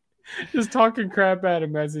 Just talking crap at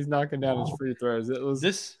him as he's knocking down his free throws. It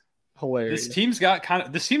was hilarious. This team's got kind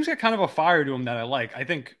of a fire to them that I like. I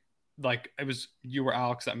think like it was you or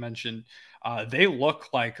Alex that mentioned they look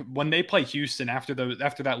like when they play Houston after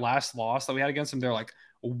that last loss that we had against them, they're like,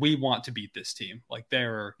 we want to beat this team. Like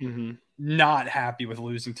they're Mm-hmm. not happy with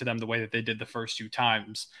losing to them the way that they did the first 2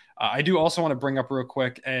 times. I do also want to bring up real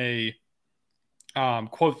quick a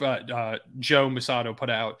quote Joe Musato put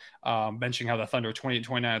out mentioning how the Thunder were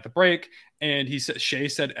 28-29 at the break. And Shea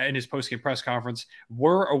said in his post-game press conference,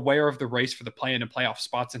 we're aware of the race for the play-in and playoff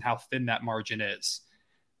spots and how thin that margin is.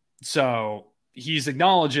 So he's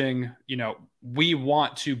acknowledging, we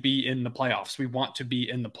want to be in the playoffs. We want to be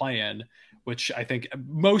in the play-in, which I think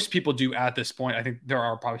most people do at this point. I think there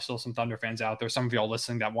are probably still some Thunder fans out there, some of y'all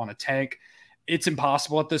listening that want to tank. It's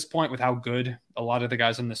impossible at this point with how good a lot of the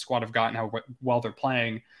guys in the squad have gotten, how well they're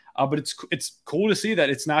playing. But it's cool to see that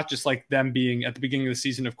it's not just like them being at the beginning of the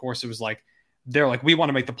season. Of course, it was like, they're like, we want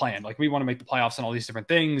to make the plan. Like we want to make the playoffs and all these different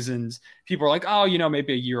things. And people are like, oh,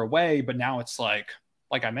 maybe a year away. But now it's like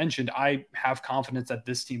I mentioned, I have confidence that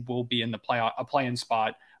this team will be in a play-in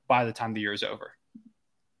spot by the time the year is over.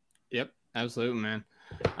 Yep, absolutely, man.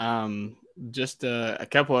 Just a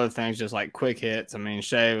couple other things, just like quick hits. I mean,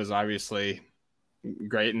 Shea was obviously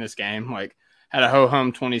great in this game. Like had a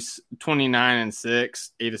ho-hum 29-6,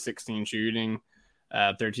 8 of 16 shooting,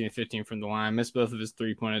 13 of 15 from the line. Missed both of his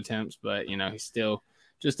 3-point attempts, but he's still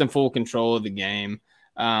just in full control of the game.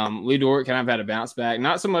 Lee Dort kind of had a bounce back,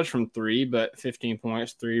 not so much from 3, but 15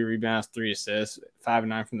 points, 3 rebounds, 3 assists, 5 and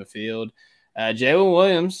 9 from the field. Jalen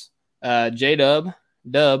Williams, J-Dub,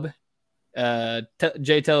 J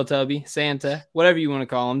Teletubby, Santa, whatever you want to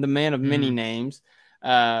call him, the man of many names.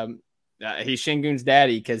 He's Şengün's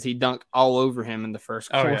daddy because he dunked all over him in the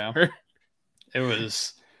first quarter. Yeah. It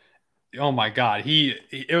was, oh my God, he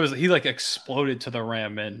like exploded to the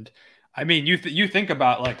rim. And I mean, you think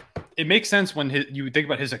about like, it makes sense when you think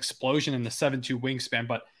about his explosion in the 7'2" wingspan,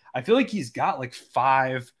 but I feel like he's got like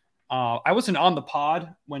 5. I wasn't on the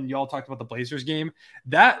pod when y'all talked about the Blazers game.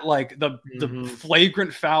 That like the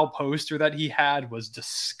flagrant foul poster that he had was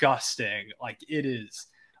disgusting. Like it is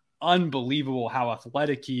unbelievable how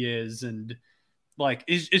athletic he is, and like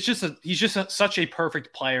he's just such a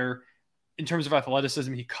perfect player in terms of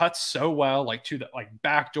athleticism. He cuts so well, like to the like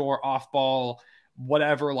backdoor, off ball,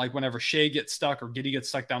 whatever. Like whenever Shea gets stuck or Giddey gets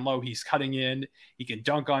stuck down low, he's cutting in. He can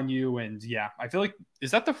dunk on you, and yeah, I feel like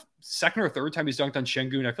is that the second or third time he's dunked on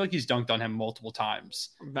Şengün? I feel like he's dunked on him multiple times.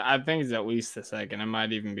 I think it's at least the second. It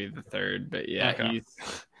might even be the third, but yeah, okay.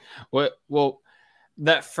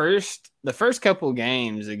 The first couple of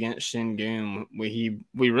games against Şengün, we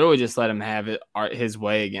really just let him have it his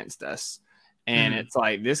way against us. And it's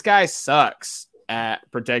like, this guy sucks at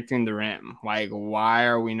protecting the rim. Like, why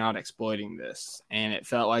are we not exploiting this? And it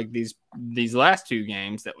felt like these last 2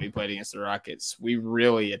 games that we played against the Rockets, we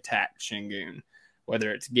really attacked Şengün.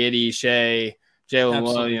 Whether it's Giddey, Shea, Jalen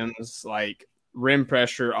Williams, like rim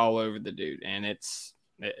pressure all over the dude. And it's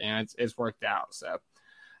worked out. So,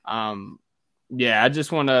 yeah, I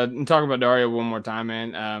just want to talk about Dario one more time,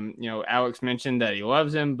 man. Alex mentioned that he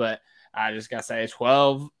loves him, but I just got to say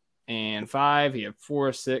 12 and 5. He had 4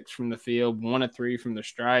 of 6 from the field, 1 of 3 from the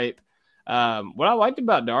stripe. What I liked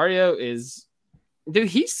about Dario is, dude,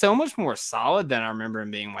 he's so much more solid than I remember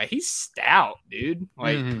him being. Like, he's stout, dude.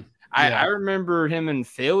 Like, I remember him in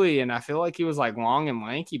Philly, and I feel like he was like long and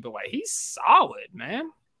lanky, but like he's solid, man.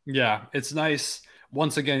 Yeah, it's nice.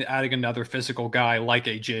 Once again, adding another physical guy like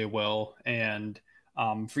AJ Will, and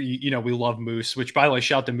we love Moose. Which, by the way,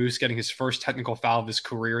 shout out to Moose getting his first technical foul of his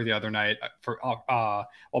career the other night for while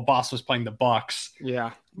Boss was playing the Bucks.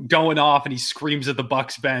 Yeah, going off, and he screams at the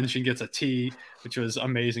Bucks bench and gets a T, which was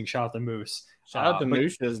amazing. Shout out to Moose. Shout out to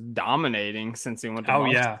Moose just dominating since he went to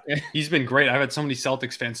Boston. Yeah, he's been great. I've had so many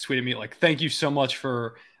Celtics fans tweet at me like, "Thank you so much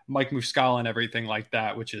for Mike Muscala and everything like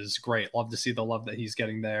that," which is great. Love to see the love that he's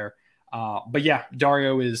getting there. But yeah,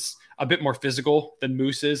 Dario is a bit more physical than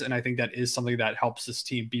Moose is, and I think that is something that helps this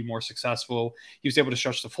team be more successful. He was able to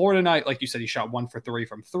stretch the floor tonight. Like you said, he shot 1 for 3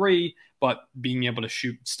 from 3, but being able to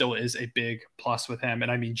shoot still is a big plus with him.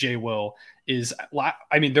 And I mean, Jay Will is,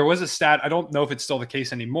 there was a stat, I don't know if it's still the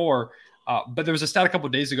case anymore, but there was a stat a couple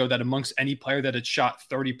of days ago that amongst any player that had shot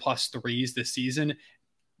 30 plus threes this season,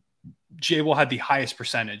 Jay Will had the highest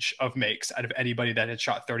percentage of makes out of anybody that had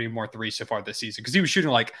shot 30 more threes so far this season, because he was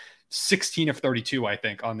shooting like 16 of 32, I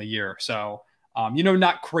think, on the year. So,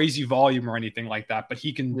 not crazy volume or anything like that, but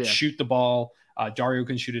he can shoot the ball. Dario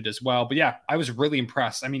can shoot it as well. But yeah, I was really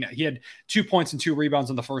impressed. I mean, he had 2 points and 2 rebounds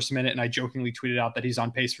in the first minute, and I jokingly tweeted out that he's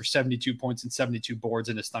on pace for 72 points and 72 boards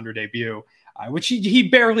in his Thunder debut, which he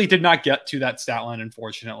barely did not get to that stat line,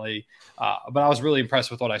 unfortunately. But I was really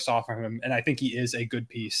impressed with what I saw from him, and I think he is a good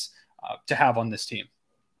piece to have on this team.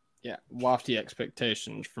 Yeah, lofty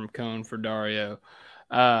expectations from Cone for Dario.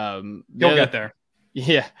 He'll get there.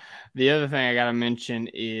 Yeah. The other thing I gotta mention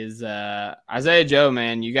is Isaiah Joe,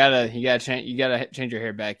 man. You gotta change your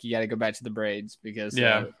hair back. You gotta go back to the braids because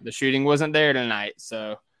the shooting wasn't there tonight.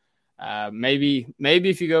 So maybe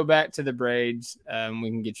if you go back to the braids, we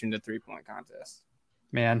can get you into 3-point contest.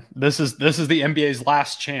 Man, this is the NBA's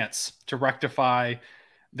last chance to rectify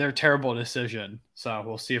their terrible decision. So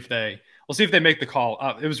we'll see if they make the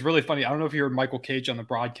call. It was really funny. I don't know if you heard Michael Cage on the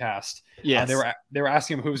broadcast. Yes. They were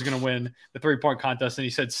asking him who was going to win the 3-point contest, and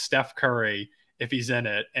he said Steph Curry if he's in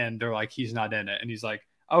it, and they're like, he's not in it, and he's like,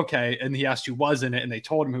 okay, and he asked who was in it, and they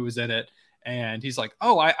told him who was in it, and he's like,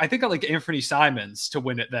 oh, I think I like Anthony Simons to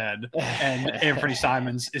win it then, and Anthony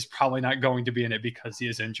Simons is probably not going to be in it because he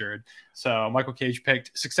is injured. So Michael Cage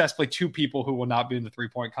picked successfully 2 people who will not be in the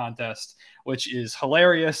 3-point contest, which is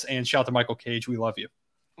hilarious. And shout out to Michael Cage, we love you.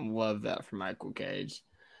 Love that for Michael Cage.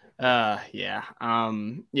 It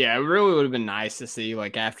really would have been nice to see,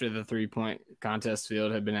 like, after the 3-point contest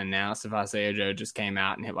field had been announced, if Isaiah Joe just came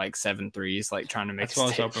out and hit like 7 threes, like trying to make. That's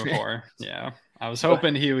what I was hoping for. Yeah, I was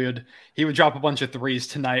hoping he would drop a bunch of threes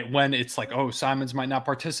tonight when it's like, oh, Simons might not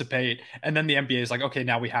participate, and then the NBA is like, okay,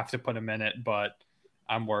 now we have to put him in it, but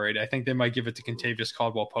I'm worried. I think they might give it to Kentavious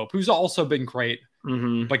Caldwell-Pope, who's also been great,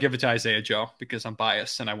 but give it to Isaiah Joe because I'm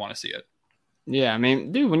biased and I want to see it. Yeah, I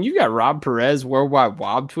mean, dude, when you got Rob Perez Worldwide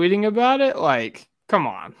Wob tweeting about it, like, come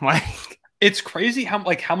on. Like, it's crazy how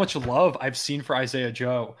much love I've seen for Isaiah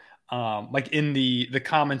Joe. Like in the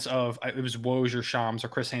comments of, it was Woj or Shams or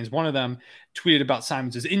Chris Haynes, one of them tweeted about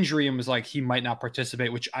Simons' injury and was like, he might not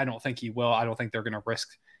participate, which I don't think he will. I don't think they're going to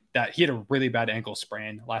risk that. He had a really bad ankle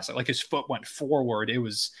sprain last night. Like his foot went forward.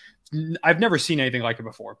 I've never seen anything like it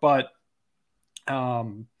before, but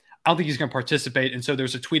I don't think he's going to participate. And so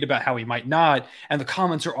there's a tweet about how he might not. And the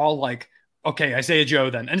comments are all like, okay, Isaiah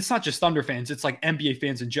Joe then. And it's not just Thunder fans. It's like NBA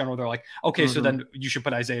fans in general. They're like, okay, so then you should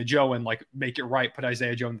put Isaiah Joe and like make it right. Put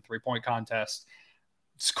Isaiah Joe in the 3-point contest.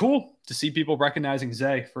 It's cool to see people recognizing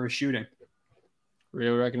Zay for his shooting.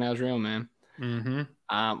 Real recognize real, man.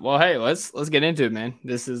 Mm-hmm. Well, hey, let's get into it, man.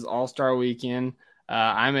 This is All-Star Weekend.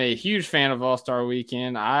 I'm a huge fan of All-Star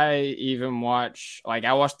Weekend. I even watch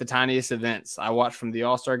the tiniest events. I watch from the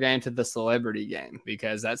All-Star game to the celebrity game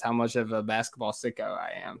because that's how much of a basketball sicko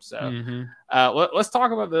I am. So let's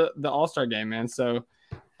talk about the All-Star game, man. So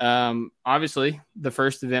obviously the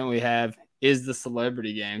first event we have is the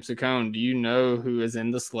celebrity game. So Cone, do you know who is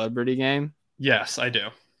in the celebrity game? Yes, I do.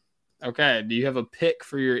 Okay. Do you have a pick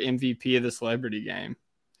for your MVP of the celebrity game?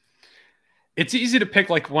 It's easy to pick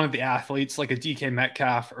like one of the athletes, like a DK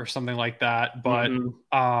Metcalf or something like that. But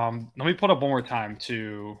let me put up one more time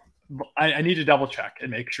I need to double check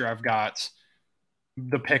and make sure I've got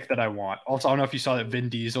the pick that I want. Also, I don't know if you saw that Vin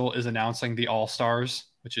Diesel is announcing the All-Stars,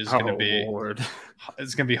 which is going to be,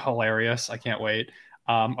 it's going to be hilarious. I can't wait.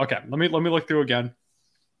 Okay. Let me look through again.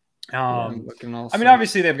 I mean,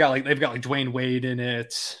 obviously they've got like Dwayne Wade in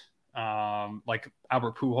it. Like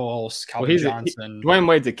Albert Pujols, Calvin Johnson. Dwayne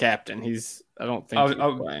Wade's a captain. I don't think he's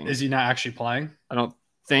playing. Is he not actually playing? I don't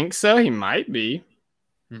think so. He might be.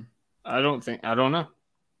 I don't know.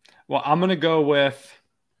 Well, I'm gonna go with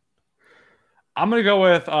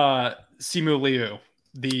Simu Liu,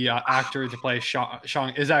 the actor to play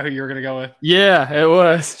Shang. Is that who you're gonna go with? Yeah, it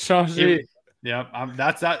was Shang-Chi. Yep,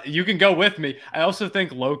 that's that. You can go with me. I also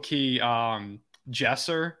think low-key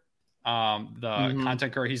Jesser, the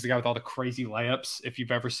content creator, he's the guy with all the crazy layups. If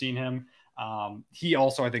you've ever seen him, he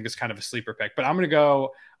also I think is kind of a sleeper pick. But I'm gonna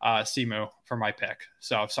go Simu for my pick.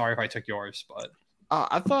 So sorry if I took yours, but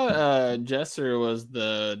I thought Jesser was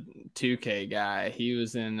the 2K guy. He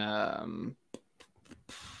was in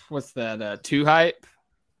what's that? 2 Hype.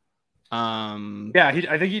 Yeah,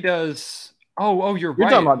 I think he does. Oh, you're right. You're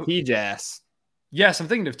talking about T-Jazz. Yes, I'm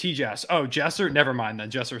thinking of T-Jazz. Oh, Jesser. Never mind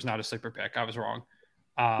then. Jesser's not a sleeper pick. I was wrong.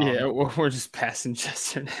 Yeah, we're just passing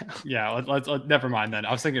Jesser now. Yeah, let's never mind then.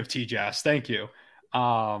 I was thinking of T-Jazz. Thank you.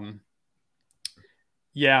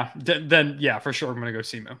 Yeah, then yeah, for sure I'm gonna go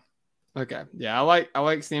Simu. Okay, yeah, I like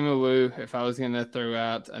Simu Liu. If I was gonna throw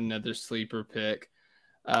out another sleeper pick,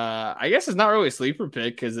 I guess it's not really a sleeper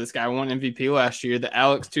pick because this guy won MVP last year. The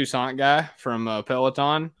Alex Toussaint guy from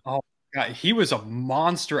Peloton. Oh, God, he was a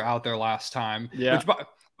monster out there last time. Yeah. Which, by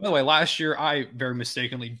the way, last year I very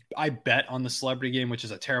mistakenly bet on the celebrity game, which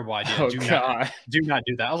is a terrible idea. Oh, do not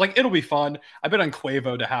do that. I was like, it'll be fun. I bet on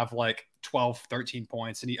Quavo to have like 12, 13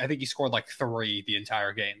 points, and I think he scored like 3 the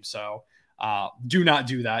entire game. So do not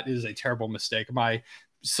do that. It is a terrible mistake. My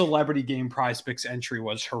celebrity game prize picks entry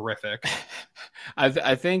was horrific.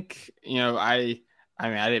 I think, I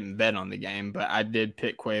mean, I didn't bet on the game, but I did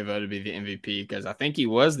pick Quavo to be the MVP because I think he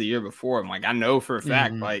was the year before. I'm like, I know for a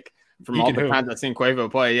fact, like from all the times I've seen Quavo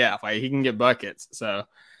play, yeah, like he can get buckets. So,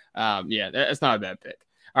 yeah, that's not a bad pick.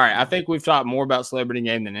 All right, I think we've talked more about Celebrity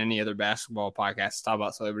Game than any other basketball podcast to talk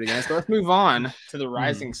about Celebrity Game. So let's move on to the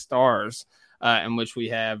Rising Stars, in which we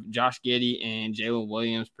have Josh Giddey and Jalen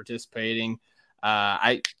Williams participating.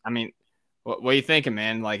 I mean, what are you thinking,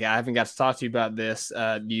 man? Like, I haven't got to talk to you about this.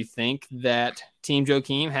 Do you think that Team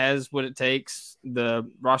Joakim has what it takes, the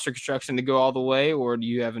roster construction to go all the way, or do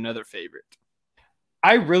you have another favorite?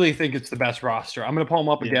 I really think it's the best roster. I'm going to pull them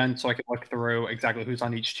up again so I can look through exactly who's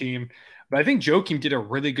on each team. But I think Joakim did a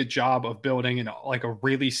really good job of building a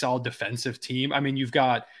really solid defensive team. I mean, you've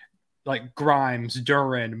got like Grimes,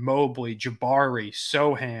 Duren, Mobley, Jabari,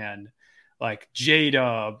 Sohan, like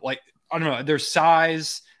J-Dub. Like, I don't know, their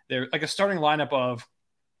size. They're like a starting lineup of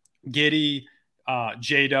Giddey,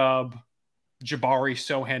 J-Dub, Jabari,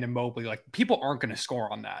 Sohan, and Mobley. Like, people aren't going to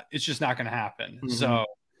score on that. It's just not going to happen. Mm-hmm. So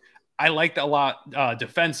I liked it a lot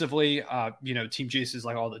defensively. Team Jace is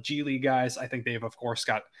like all the G League guys. I think they've, of course,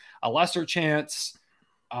 got a lesser chance.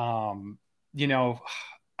 I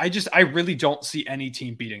really don't see any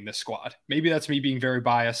team beating this squad. Maybe that's me being very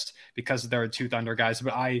biased because there are two Thunder guys,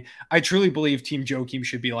 but I truly believe Team Joakim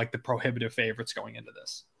should be like the prohibitive favorites going into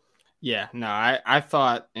this. Yeah, no, I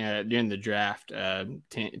thought during the draft, Team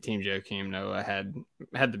Joakim Noah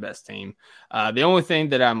had the best team. The only thing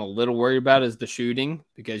that I'm a little worried about is the shooting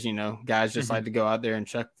because, guys just like to go out there and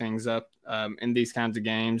chuck things up in these kinds of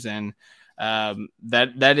games. And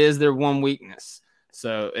that is their one weakness.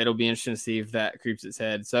 So it'll be interesting to see if that creeps its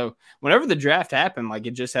head. So whenever the draft happened, like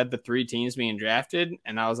it just had the 3 teams being drafted.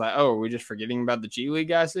 And I was like, oh, are we just forgetting about the G League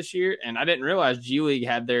guys this year? And I didn't realize G League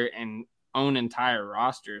had their own entire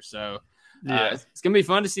roster. So it's going to be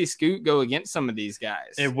fun to see Scoot go against some of these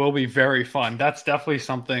guys. It will be very fun. That's definitely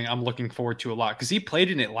something I'm looking forward to a lot because he played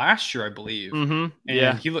in it last year, I believe. Mm-hmm.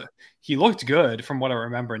 And he looked good from what I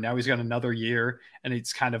remember. Now he's got another year and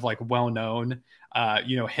it's kind of like well-known.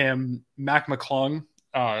 Him, Mac McClung,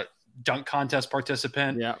 dunk contest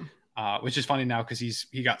participant. Yeah. Which is funny now because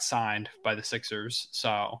he got signed by the Sixers.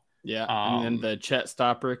 So yeah. And then the Chet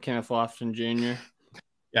stopper, Kenneth Lofton Jr.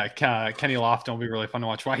 Yeah, Kenny Lofton will be really fun to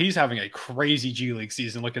watch. Wow, he's having a crazy G League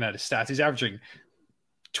season looking at his stats. He's averaging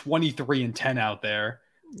 23 and 10 out there.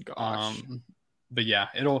 Gosh. But yeah,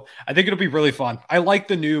 I think it'll be really fun. I like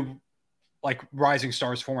the new Rising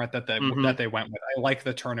Stars format that they went with. I like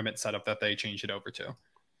the tournament setup that they changed it over to.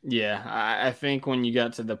 Yeah, I think when you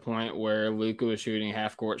got to the point where Luka was shooting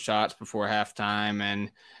half-court shots before halftime and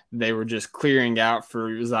they were just clearing out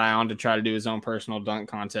for Zion to try to do his own personal dunk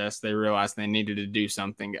contest, they realized they needed to do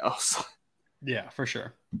something else. Yeah, for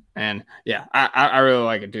sure. And, yeah, I really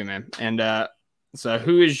like it too, man. And so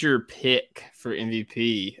who is your pick for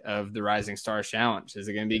MVP of the Rising Stars Challenge? Is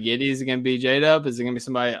it going to be Giddey? Is it going to be J-Dub? Is it going to be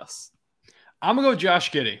somebody else? I'm going to go Josh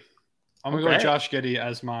Giddey. I'm going to go with Josh Giddey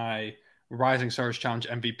as my Rising Stars Challenge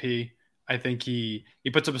MVP. I think he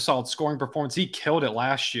puts up a solid scoring performance. He killed it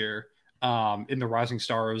last year in the Rising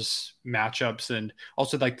Stars matchups and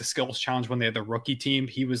also like the skills challenge when they had the rookie team.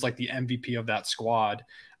 He was like the MVP of that squad.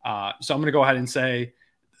 So I'm going to go ahead and say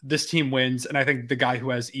this team wins. And I think the guy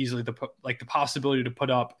who has easily the possibility to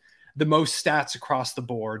put up the most stats across the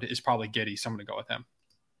board is probably Giddey. So I'm going to go with him.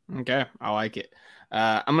 Okay. I like it.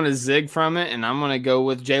 I'm going to zig from it, and I'm going to go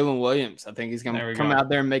with Jalen Williams. I think he's going to come out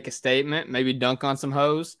there and make a statement, maybe dunk on some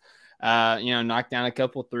hoes, knock down a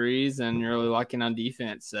couple threes, and really locking on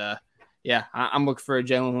defense. I'm looking for a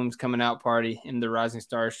Jalen Williams coming out party in the Rising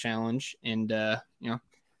Stars Challenge and,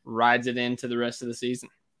 rides it into the rest of the season.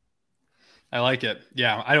 I like it.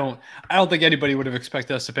 Yeah, I don't think anybody would have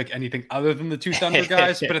expected us to pick anything other than the two Thunder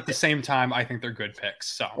guys, but at the same time, I think they're good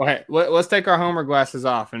picks. So, okay, let's take our homer glasses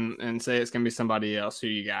off and say it's going to be somebody else. Who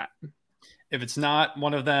you got? If it's not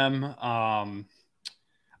one of them, I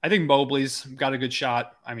think Mobley's got a good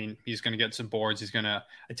shot. I mean, he's going to get some boards. He's going to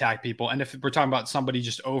attack people. And if we're talking about somebody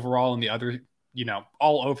just overall in the other,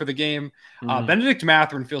 all over the game, Benedict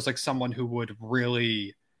Mathurin feels like someone who would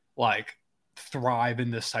really thrive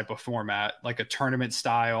in this type of format, like a tournament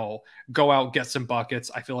style, go out, get some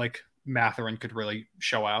buckets. I feel like Mathurin could really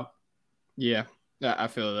show out. Yeah, I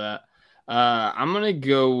feel that. I'm going to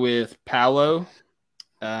go with Paolo.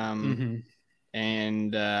 And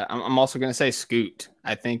I'm also going to say Scoot.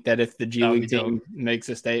 I think that if the G League team makes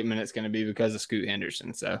a statement, it's going to be because of Scoot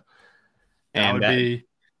Henderson. So that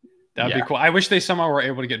would be cool. I wish they somehow were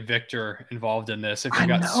able to get Victor involved in this. If you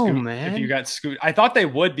got Scoot, I thought they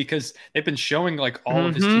would because they've been showing all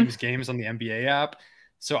of his team's games on the NBA app.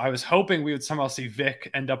 So I was hoping we would somehow see Vic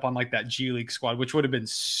end up on that G League squad, which would have been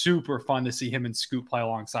super fun to see him and Scoot play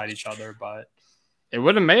alongside each other. But it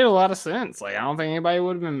would have made a lot of sense. I don't think anybody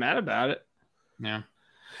would have been mad about it. Yeah.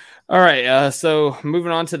 All right. So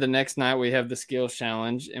moving on to the next night, we have the skills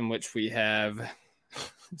challenge, in which we have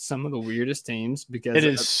some of the weirdest teams because it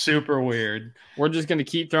is super weird. We're just going to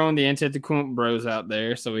keep throwing the Antetokounmpo bros out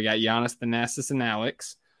there. So we got Giannis, Thanasis, and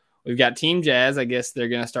Alex. We've got Team Jazz. I guess they're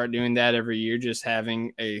going to start doing that every year, just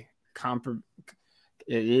having a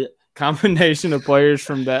combination of players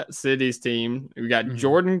from that city's team. We got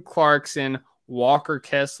Jordan Clarkson, Walker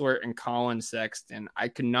Kessler, and Colin Sexton. I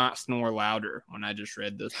could not snore louder when I just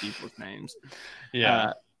read those people's names.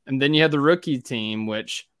 Yeah. And then you have the rookie team,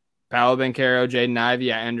 which Paolo Banchero, Jaden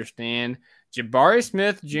Ivey, I understand. Jabari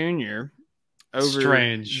Smith Jr. over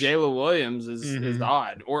Strange. Jayla Williams is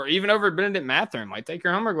odd. Or even over Benedict Mathurin. Like, take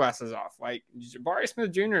your homework glasses off. Like, Jabari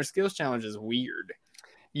Smith Jr. skills challenge is weird.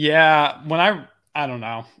 Yeah, I don't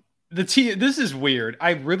know. This is weird.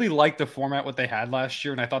 I really liked the format what they had last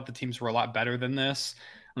year, and I thought the teams were a lot better than this.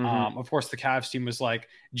 Of course, the Cavs team was like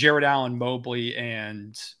Jared Allen, Mobley,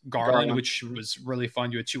 and Garland, which was really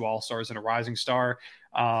fun. You had 2 All-Stars and a Rising Star.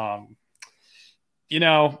 The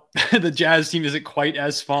Jazz team isn't quite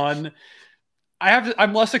as fun.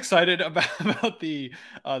 I'm less excited about the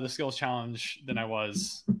skills challenge than I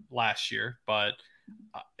was last year. But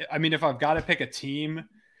I mean, if I've got to pick a team,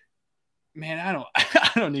 man, I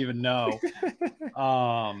don't even know.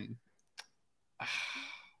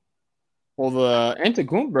 Well, the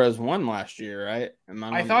Antetokounmpo Bros won last year, right?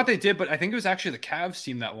 I thought they did, but I think it was actually the Cavs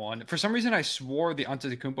team that won. For some reason, I swore the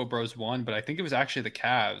Antetokounmpo Bros won, but I think it was actually the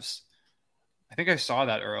Cavs. I think I saw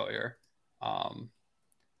that earlier.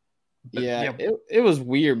 It was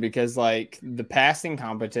weird because, like, the passing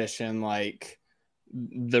competition, like,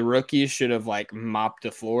 the rookies should have, like, mopped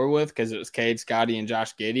the floor with because it was Cade, Scotty, and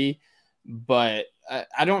Josh Giddey. But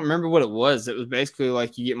I don't remember what it was. It was basically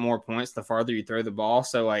like you get more points the farther you throw the ball.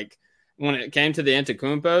 So, like, when it came to the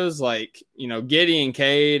Antetokounmpos, like, Giddey and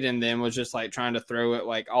Cade, and then was just like trying to throw it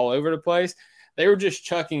like all over the place. They were just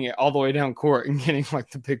chucking it all the way down court and getting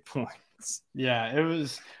like the big points. Yeah, it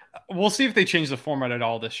was. We'll see if they change the format at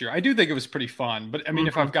all this year. I do think it was pretty fun, but I mean,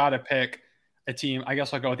 if I've got to pick a team, I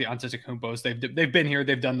guess I'll go with the Antetokounmpos. They've been here,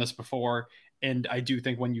 they've done this before, and I do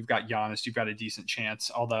think when you've got Giannis, you've got a decent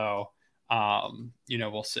chance. Although,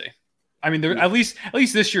 we'll see. I mean, at least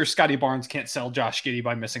this year, Scotty Barnes can't sell Josh Giddey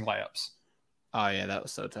by missing layups. Oh yeah, that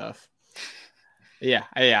was so tough. Yeah.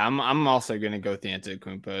 I'm also gonna go with the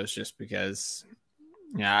Antetokounmpos just because,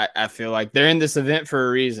 I feel like they're in this event for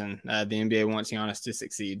a reason. The NBA wants Giannis to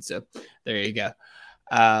succeed, so there you go.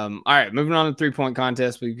 All right, moving on to 3-point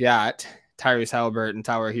contest, we've got Tyrese Halliburton,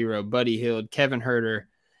 Tyler Hero, Buddy Hield, Kevin Huerter,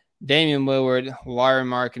 Damian Lillard, Lauri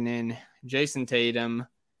Markkanen, Jason Tatum,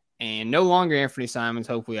 and no longer Anthony Simons,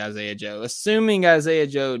 hopefully Isaiah Joe. Assuming Isaiah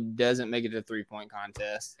Joe doesn't make it a 3-point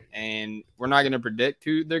contest, and we're not going to predict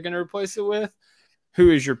who they're going to replace it with,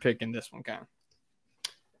 who is your pick in this one, Kyle?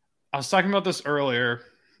 I was talking about this earlier,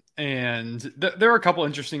 and there are a couple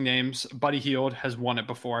interesting names. Buddy Hield has won it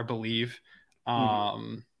before, I believe.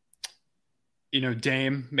 Dame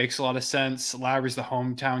makes a lot of sense. Lowry's the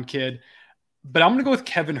hometown kid. But I'm going to go with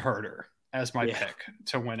Kevin Huerter as my pick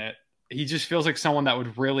to win it. He just feels like someone that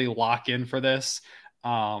would really lock in for this.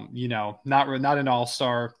 Not an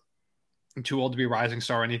all-star, too old to be a rising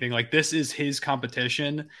star or anything. Like, this is his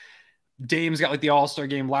competition. Dame's got like the all-star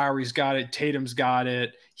game. Lowry's got it. Tatum's got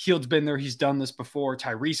it. Hield's been there. He's done this before.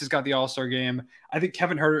 Tyrese has got the all-star game. I think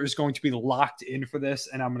Kevin Huerter is going to be locked in for this,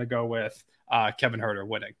 and I'm going to go with Kevin Huerter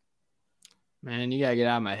winning. Man, you gotta get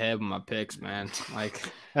out of my head with my picks, man. Like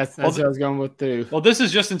that's what I was going with too. Well, this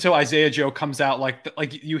is just until Isaiah Joe comes out, like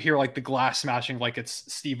you hear like the glass smashing, like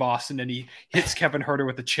it's Steve Austin, and he hits Kevin Huerter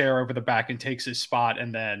with a chair over the back and takes his spot,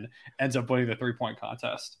 and then ends up winning the 3-point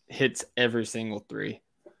contest. Hits every single 3.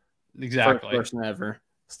 Exactly. First person ever.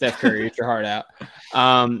 Steph Curry, get your heart out.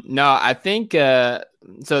 No, I think so.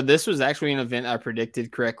 This was actually an event I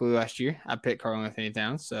predicted correctly last year. I picked Karl-Anthony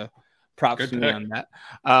Towns, so. Props to me on that.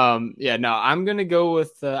 I'm going to go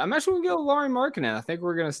with I'm actually going to go with Lauri Markkanen. I think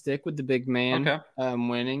we're going to stick with the big man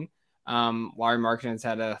winning. Lauri Markkanen's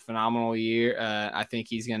had a phenomenal year. I think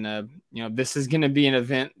he's going to, this is going to be an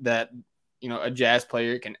event that, a Jazz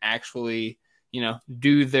player can actually,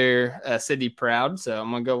 do their city proud. So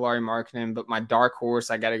I'm going to go Lauri Markkanen, but my dark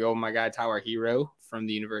horse, I got to go with my guy, Tyler Hero from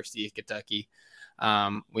the University of Kentucky.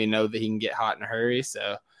 We know that he can get hot in a hurry.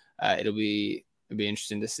 So it'll be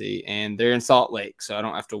interesting to see. And they're in Salt Lake, so I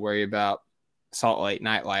don't have to worry about Salt Lake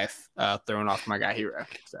nightlife throwing off my guy Hero.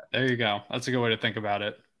 So there you go. That's a good way to think about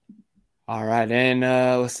it. All right, and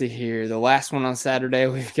let's see here. The last one on Saturday,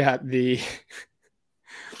 we've got the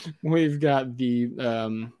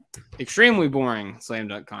extremely boring slam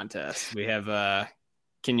dunk contest. We have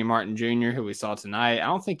Kenyon Martin Jr., who we saw tonight. I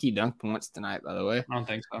don't think he dunked once tonight, by the way. I don't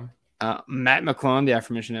think so. Matt McClung, the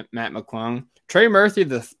aforementioned Matt McClung. Trey Murphy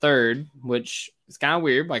the third, which is kind of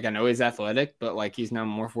weird. Like, I know he's athletic, but like he's known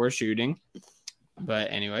more for shooting.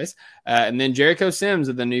 But anyways, and then Jericho Sims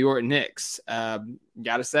of the New York Knicks.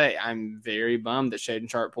 Gotta say, I'm very bummed that Shaedon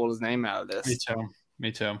Sharpe pulled his name out of this.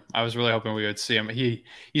 Me too. I was really hoping we would see him.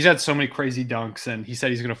 He's had so many crazy dunks, and he said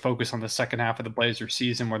he's going to focus on the second half of the Blazers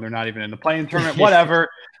season where they're not even in the play-in tournament.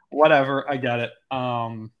 Whatever. I get it.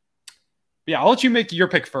 Yeah, I'll let you make your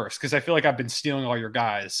pick first because I feel like I've been stealing all your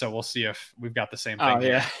guys. So we'll see if we've got the same thing. Oh,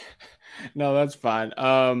 yeah. No, that's fine.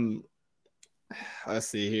 Let's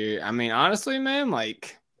see here. I mean, honestly, man,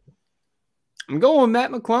 like, I'm going with Matt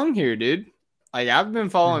McClung here, dude. Like, I've been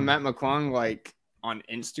following Matt McClung, like, on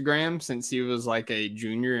Instagram since he was, like, a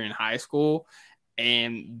junior in high school.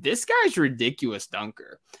 And this guy's ridiculous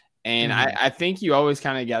dunker. And I think you always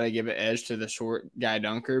kind of got to give an edge to the short guy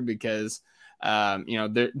dunker because –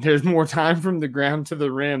 there's more time from the ground to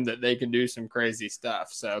the rim that they can do some crazy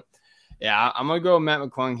stuff. So, yeah, I'm going to go with Matt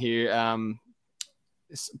McClung here.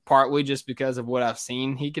 Partly just because of what I've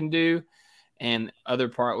seen he can do, and other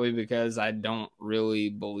partly because I don't really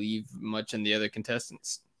believe much in the other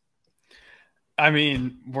contestants. I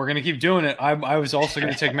mean, we're going to keep doing it. I was also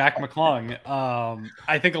going to take Mac McClung.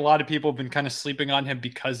 I think a lot of people have been kind of sleeping on him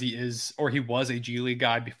because he was a G League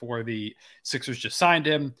guy before the Sixers just signed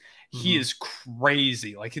him. He is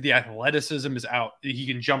crazy. Like, the athleticism is out. He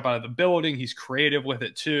can jump out of the building. He's creative with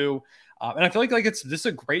it too. And I feel like this is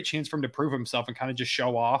a great chance for him to prove himself and kind of just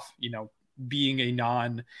show off, being a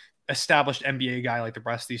non-established NBA guy like the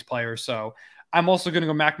rest of these players. So I'm also going to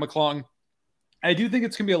go Mac McClung. I do think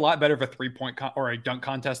it's going to be a lot better of a 3-point or a dunk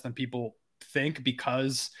contest than people think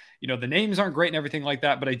because, the names aren't great and everything like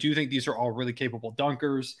that. But I do think these are all really capable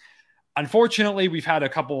dunkers. Unfortunately, we've had a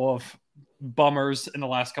couple of bummers in the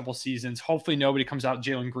last couple seasons. Hopefully nobody comes out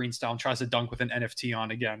Jalen Green style and tries to dunk with an NFT on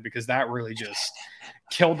again because that really just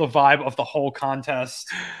killed the vibe of the whole contest.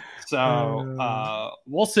 So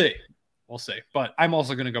we'll see. But I'm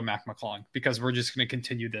also going to go Mac McClung because we're just going to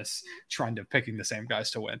continue this trend of picking the same guys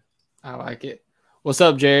to win. I like it. What's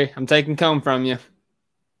up, Jerry? I'm taking comb from you.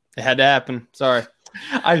 It had to happen. Sorry.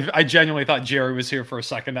 I genuinely thought Jerry was here for a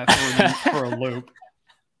second. That threw me for a loop.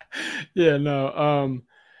 Yeah, no.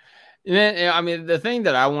 And then, I mean, the thing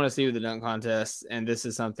that I want to see with the dunk contest, and this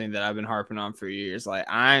is something that I've been harping on for years, like,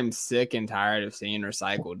 I'm sick and tired of seeing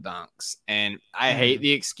recycled dunks. And I hate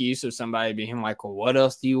the excuse of somebody being like, well, what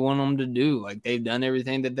else do you want them to do? Like, they've done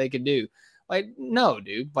everything that they could do. Like, no,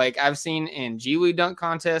 dude. Like, I've seen in G League dunk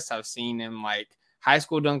contests, I've seen in, like, high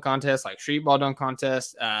school dunk contests, like street ball dunk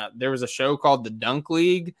contests. There was a show called the Dunk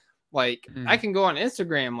League. Like, I can go on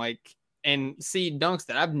Instagram, like, and see dunks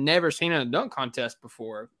that I've never seen in a dunk contest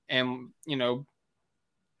before. And,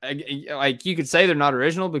 like, you could say they're not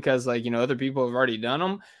original because, like, other people have already done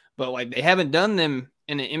them, but, like, they haven't done them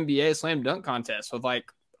in an NBA slam dunk contest with,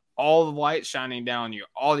 like, all the lights shining down on you,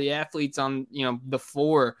 all the athletes on, the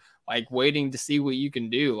floor, like, waiting to see what you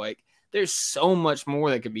can do. Like, there's so much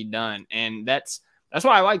more that could be done. And that's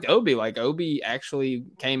why I liked Obi. Like, Obi actually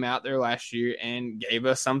came out there last year and gave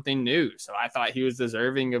us something new. So I thought he was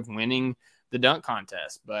deserving of winning the dunk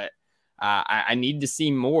contest. But I need to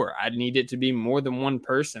see more. I need it to be more than one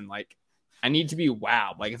person. Like, I need to be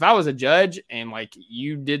wowed. Like, if I was a judge and, like,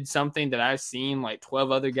 you did something that I've seen, like,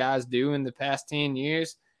 12 other guys do in the past 10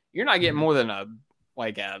 years, you're not getting more than a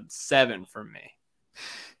 7 from me.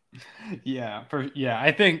 Yeah.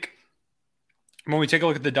 I think when we take a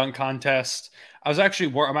look at the dunk contest, I'm actually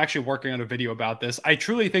working on a video about this. I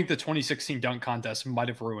truly think the 2016 dunk contest might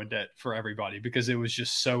have ruined it for everybody because it was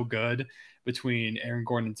just so good between Aaron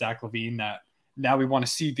Gordon and Zach LaVine that now we want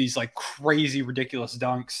to see these, like, crazy, ridiculous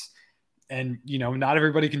dunks. And, not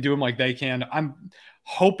everybody can do them like they can. I'm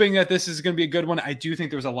hoping that this is going to be a good one. I do think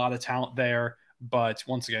there's a lot of talent there. But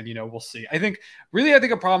once again, we'll see. I think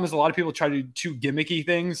a problem is a lot of people try to do too gimmicky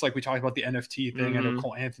things. Like we talked about the NFT thing. I know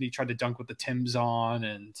Cole Anthony tried to dunk with the Timbs on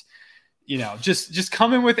and, just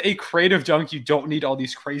come in with a creative dunk. You don't need all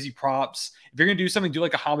these crazy props. If you're going to do something, do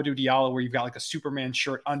like a Hamidou Diallo where you've got like a Superman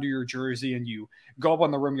shirt under your jersey and you go up on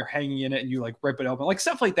the rim, you're hanging in it and you like rip it open. Like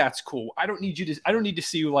stuff like that's cool. I don't need to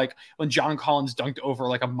see you like when John Collins dunked over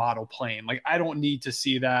like a model plane. Like I don't need to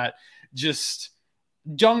see that. Just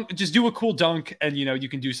do a cool dunk and you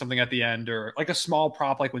can do something at the end or like a small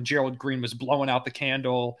prop like when Gerald Green was blowing out the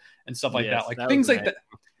candle and stuff like that. Like things like that.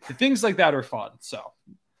 Things like that are fun. So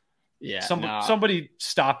yeah, somebody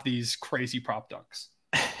stop these crazy prop dunks.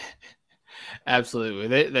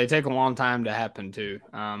 Absolutely. They take a long time to happen too.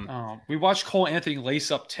 We watched Cole Anthony lace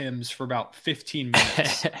up Timbs for about 15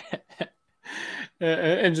 minutes.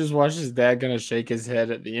 and just watch his dad gonna shake his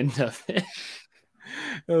head at the end of it.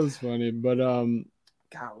 That was funny. But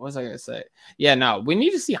God, what was I gonna say? Yeah, no, we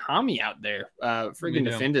need to see Hami out there freaking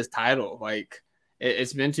defend his title. Like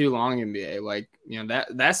it's been too long, NBA. Like, you know,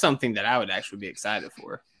 that's something that I would actually be excited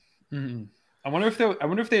for. Mm-hmm. I wonder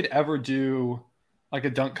if they'd ever do like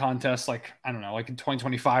a dunk contest, like, I don't know, like in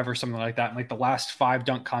 2025 or something like that. And like the last 5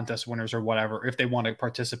 dunk contest winners or whatever, if they want to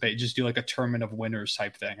participate, just do like a tournament of winners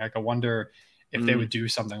type thing. Like I wonder if they would do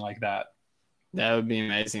something like that. That would be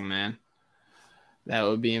amazing, man. That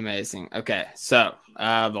would be amazing. Okay, so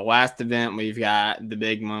the last event, we've got the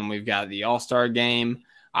big one. We've got the All-Star Game.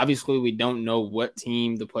 Obviously, we don't know what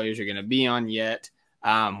team the players are going to be on yet.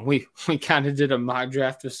 We kind of did a mock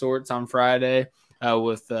draft of sorts on Friday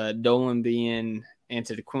with Dolan being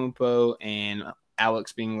Antetokounmpo and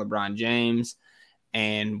Alex being LeBron James.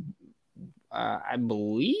 And I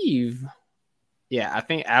believe, I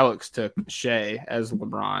think Alex took Shea as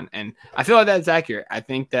LeBron. And I feel like that's accurate. I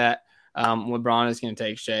think that LeBron is going to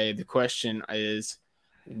take Shea. The question is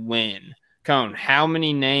when. Cone, how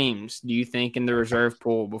many names do you think in the reserve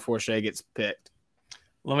pool before Shea gets picked?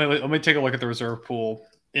 Let me take a look at the reserve pool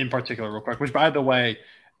in particular real quick, which, by the way,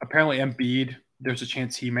 apparently Embiid, there's a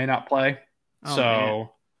chance he may not play. Someone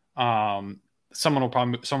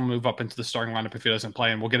will move up into the starting lineup if he doesn't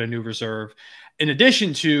play, and we'll get a new reserve. In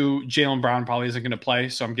addition to Jaylen Brown probably isn't going to play,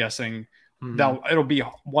 so I'm guessing that it'll be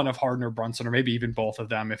one of Harden or Brunson, or maybe even both of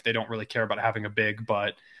them if they don't really care about having a big,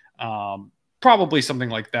 but probably something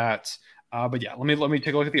like that. But yeah, let me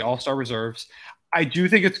take a look at the All-Star reserves. I do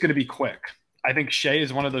think it's going to be quick. I think Shea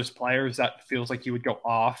is one of those players that feels like he would go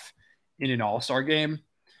off in an All-Star game.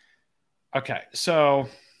 Okay, so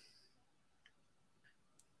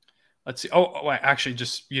let's see. Oh, wait, actually,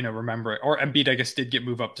 just remember it. Or Embiid, I guess, did get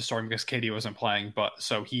moved up to starting because KD wasn't playing, but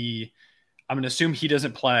so I'm going to assume he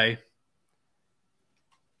doesn't play.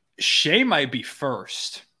 Shea might be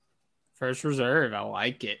first reserve. I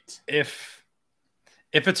like it. If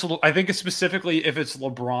it's, I think it's specifically if it's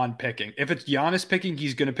LeBron picking. If it's Giannis picking,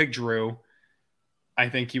 he's going to pick Drew. I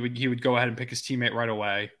think he would go ahead and pick his teammate right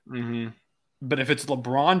away. Mm-hmm. But if it's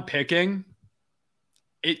LeBron picking,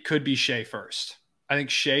 it could be Shea first. I think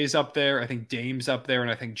Shea's up there. I think Dame's up there, and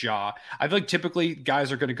I think Ja. I feel like typically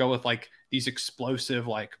guys are going to go with like these explosive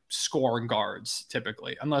like scoring guards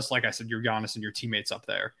typically, unless, like I said, you're Giannis and your teammates up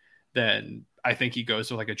there. Then I think he goes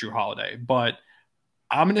with like a Drew Holiday. But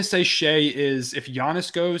I'm going to say Shea is, if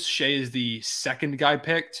Giannis goes, Shea is the second guy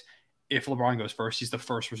picked. If LeBron goes first, he's the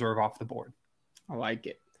first reserve off the board. I like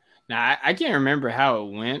it. Now, I can't remember how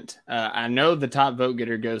it went. I know the top vote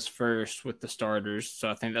getter goes first with the starters, so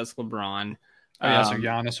I think that's LeBron. So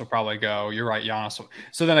Giannis will probably go. You're right, Giannis.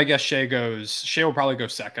 So then I guess Shea will probably go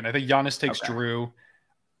second. I think Giannis takes Drew.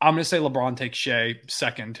 I'm going to say LeBron takes Shea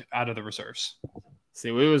second out of the reserves.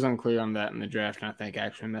 See, we was unclear on that in the draft, and I think I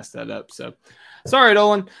actually messed that up. So, sorry,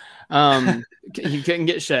 Dolan. You couldn't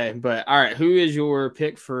get Shea. But, all right, who is your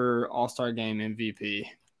pick for All-Star Game MVP?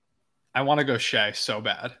 I want to go Shea so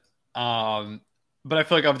bad. But I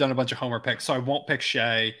feel like I've done a bunch of homer picks, so I won't pick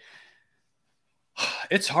Shea.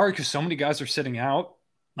 It's hard because so many guys are sitting out.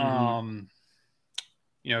 Mm-hmm.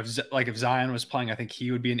 If Zion was playing, I think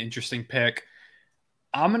he would be an interesting pick.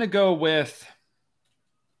 I'm going to go with –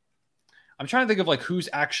 I'm trying to think of like who's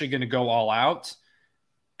actually going to go all out.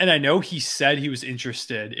 And I know he said he was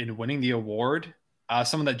interested in winning the award.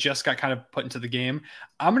 Someone that just got kind of put into the game.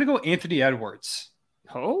 I'm going to go Anthony Edwards.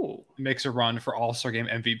 Oh, makes a run for All-Star Game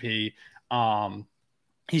MVP.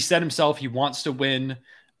 He said himself he wants to win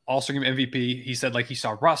All-Star Game MVP. He said like he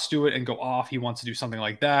saw Russ do it and go off. He wants to do something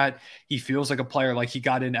like that. He feels like a player like he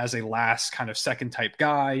got in as a last kind of second type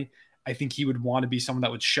guy. I think he would want to be someone that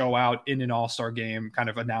would show out in an All-Star game, kind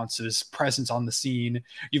of announce his presence on the scene.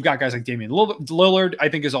 You've got guys like Damian Lillard, I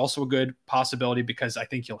think is also a good possibility because I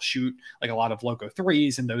think he'll shoot like a lot of loco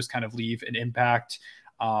threes and those kind of leave an impact.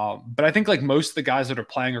 But I think like most of the guys that are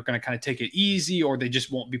playing are going to kind of take it easy or they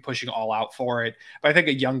just won't be pushing all out for it. But I think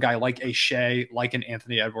a young guy like a Shea, like an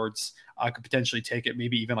Anthony Edwards could potentially take it,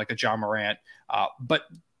 maybe even like a Ja Morant. But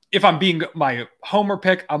if I'm being my homer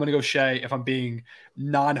pick, I'm going to go Shea. If I'm being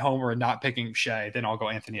non-homer and not picking Shea, then I'll go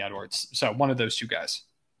Anthony Edwards. So one of those two guys.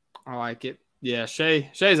 I like it. Yeah,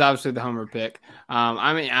 Shea's obviously the homer pick.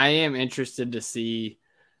 I am interested to see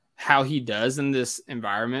how he does in this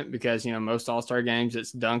environment because, most All-Star games,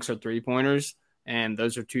 it's dunks or three-pointers, and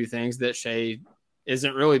those are two things that Shea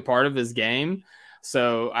isn't really part of his game.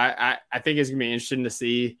 So I think it's going to be interesting to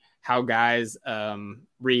see how guys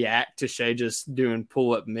react to Shea just doing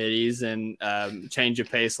pull-up middies and change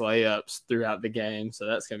of pace layups throughout the game. So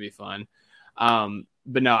that's going to be fun.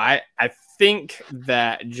 But no, I think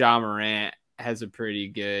that Ja Morant has a pretty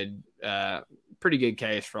good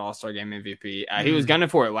case for All-Star Game MVP. He was gunning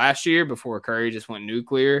for it last year before Curry just went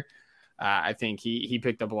nuclear. I think he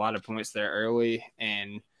picked up a lot of points there early,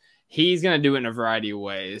 and he's going to do it in a variety of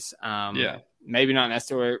ways. Maybe not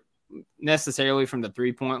necessarily from the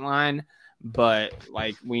 3-point line, but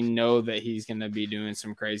like we know that he's going to be doing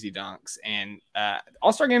some crazy dunks. And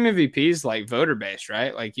All-Star Game MVP is like voter based,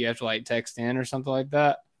 right? Like you have to like text in or something like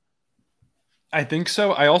that. I think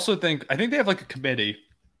so. I think they have like a committee.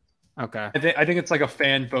 Okay. I think it's like a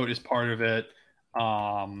fan vote is part of it.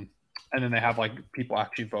 And then they have like people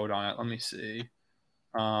actually vote on it. Let me see.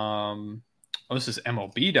 This is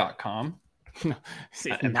MLB.com.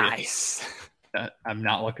 Nice. I'm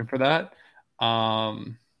not looking for that.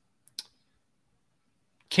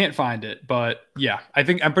 Can't find it, but yeah,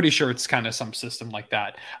 I'm pretty sure it's kind of some system like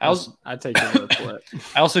that. I take your word for it.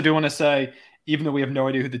 I also do want to say, even though we have no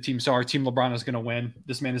idea who the teams are, Team LeBron is going to win.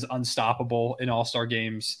 This man is unstoppable in All-Star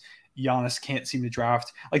games. Giannis can't seem to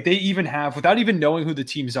draft. Like they even have, without even knowing who the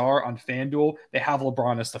teams are on FanDuel, they have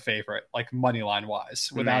LeBron as the favorite, like money line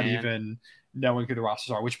wise, without even knowing who the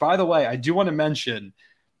rosters are. Which, by the way, I do want to mention,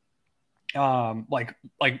 like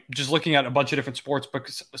just looking at a bunch of different sports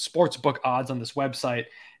book odds on this website.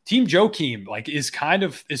 Team Joakim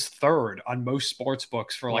is third on most sports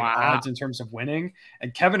books for odds in terms of winning,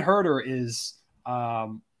 and Kevin Huerter is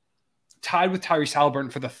tied with Tyrese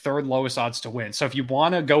Halliburton for the third lowest odds to win. So if you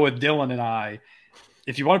want to go with Dylan and I,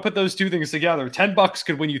 if you want to put those two things together, $10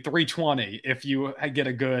 could win you $320 if you get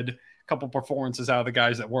a good couple performances out of the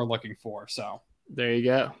guys that we're looking for. So there you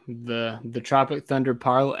go. The Tropic Thunder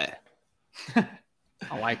parlay.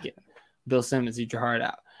 I like it. Bill Simmons, eat your heart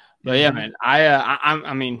out. But yeah, man,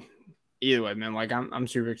 I mean, either way, man, like I'm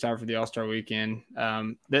super excited for the All-Star weekend.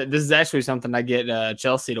 This is actually something I get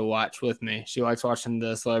Chelsea to watch with me. She likes watching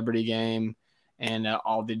the celebrity game and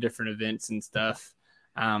all the different events and stuff.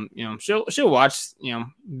 She'll watch,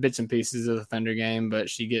 bits and pieces of the Thunder game, but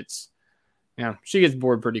she gets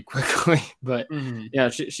bored pretty quickly. But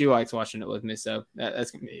she likes watching it with me. So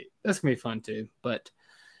that's gonna be fun too. But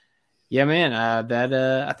yeah, man,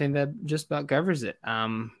 I think that just about covers it.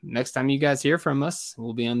 Next time you guys hear from us,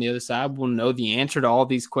 we'll be on the other side. We'll know the answer to all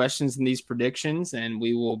these questions and these predictions, and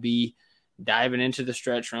we will be diving into the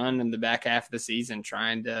stretch run in the back half of the season,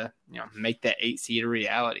 trying to make that 8 seed a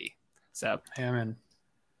reality. So, yeah, man.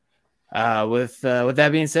 With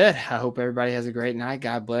that being said, I hope everybody has a great night.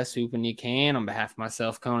 God bless, hoop when you can. On behalf of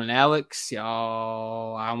myself, Conan, Alex,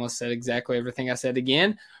 y'all, I almost said exactly everything I said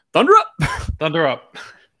again. Thunder up! Thunder up.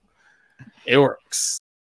 It works.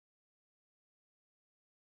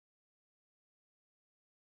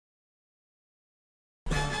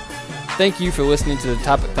 Thank you for listening to the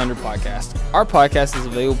Topic Thunder podcast. Our podcast is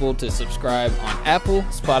available to subscribe on Apple,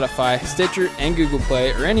 Spotify, Stitcher, and Google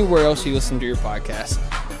Play, or anywhere else you listen to your podcast.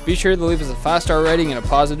 Be sure to leave us a 5-star rating and a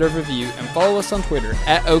positive review, and follow us on Twitter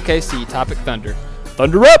at OKC Topic Thunder.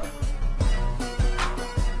 Thunder up!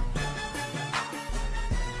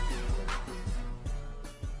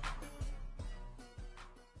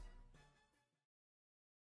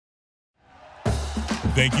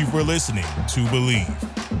 Thank you for listening to Believe.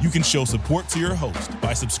 You can show support to your host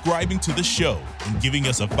by subscribing to the show and giving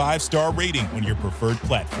us a 5-star rating on your preferred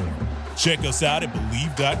platform. Check us out at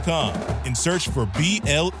Believe.com and search for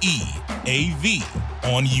BLEAV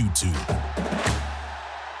on YouTube.